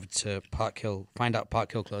head over to Park Hill, find out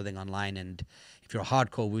Park Hill clothing online, and if you're a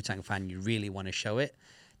hardcore Wu-Tang fan, you really want to show it,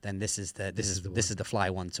 then this is the fly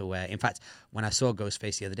one to wear. In fact, when I saw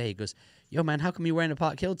Ghostface the other day, he goes, "Yo, man, how come you're wearing a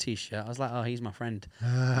Park Hill t-shirt?" I was like, "Oh, he's my friend."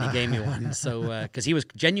 And he gave me one. So, because he was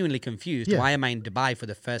genuinely confused. Yeah. Why am I in Dubai for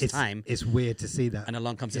the first time? It's weird to see that. And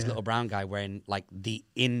along comes this little brown guy wearing like the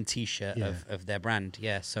t-shirt of their brand.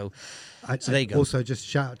 Yeah, so there you go. Also, just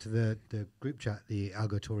shout out to the group chat, the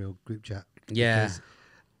ALGO group chat. Yeah. Because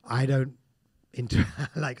I don't,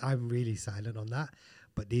 I'm really silent on that.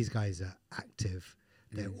 But these guys are active.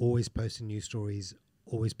 They're always posting news stories,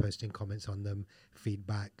 always posting comments on them,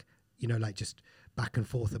 feedback, just back and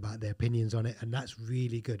forth about their opinions on it. And that's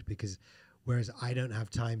really good because whereas I don't have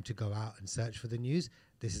time to go out and search for the news,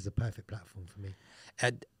 this is a perfect platform for me.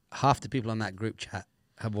 Half the people on that group chat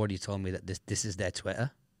have already told me that this is their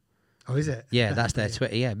Twitter. Oh, is it? Yeah, that's their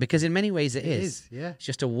Twitter, yeah. Because in many ways it is. Yeah. It's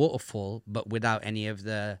just a waterfall, but without any of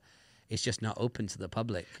it's just not open to the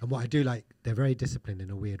public. And what I do like, they're very disciplined in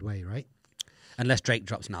a weird way, right? Unless Drake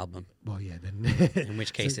drops an album. Well, yeah, then... in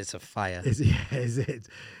which case it's a fire. Is it?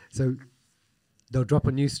 So they'll drop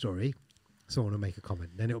a news story, someone will make a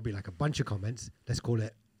comment. Then it'll be like a bunch of comments. Let's call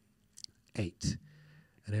it 8.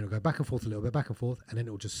 And then it'll go back and forth a little bit, back and forth, and then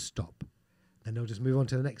it'll just stop. Then they'll just move on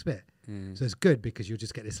to the next bit. So it's good because you'll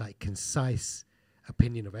just get this like concise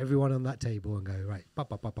opinion of everyone on that table and go, right,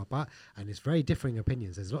 and it's very differing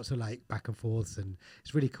opinions. There's lots of like back and forths and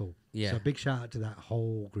it's really cool. Yeah. So a big shout out to that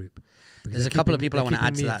whole group. There's a couple of people I want to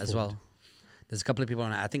add to that as well. There's a couple of people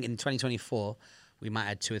I think in 2024 we might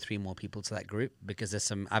add 2 or 3 more people to that group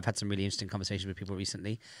because I've had some really interesting conversations with people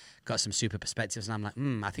recently, got some super perspectives, and I'm like,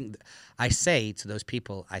 I think I say to those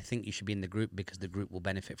people, I think you should be in the group because the group will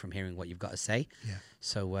benefit from hearing what you've got to say. Yeah.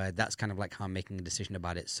 So that's kind of like how I'm making a decision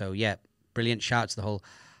about it. So yeah, brilliant shout out to the whole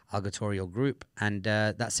Algotorial group, and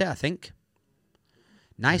that's it, I think.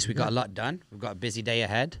 Nice, we got a lot done. We've got a busy day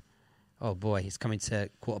ahead. Oh boy, it's coming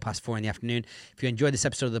to 4:15 in the afternoon. If you enjoyed this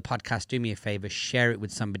episode of the podcast, do me a favor, share it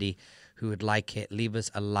with somebody who would like it. Leave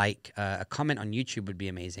us a like. A comment on YouTube would be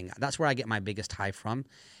amazing. That's where I get my biggest high from,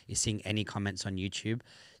 is seeing any comments on YouTube.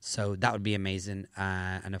 So that would be amazing.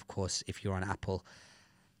 And of course, if you're on Apple,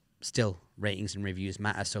 still ratings and reviews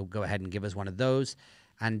matter. So go ahead and give us one of those.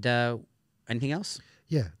 And anything else?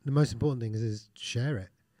 Yeah, the most important thing is share it.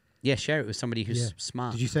 Yeah, share it with somebody who's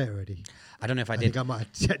smart. Did you say it already? I don't know if I did. I think I might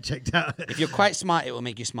have checked out. If you're quite smart, it will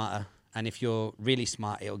make you smarter. And if you're really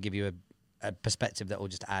smart, it will give you a perspective that will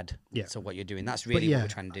just add to what you're doing. That's really what we're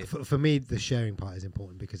trying to do. For me, the sharing part is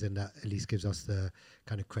important because then that at least gives us the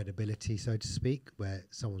kind of credibility, so to speak, where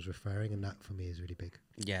someone's referring. And that for me is really big.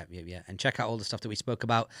 Yeah. And check out all the stuff that we spoke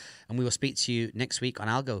about. And we will speak to you next week on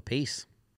ALGO. Peace.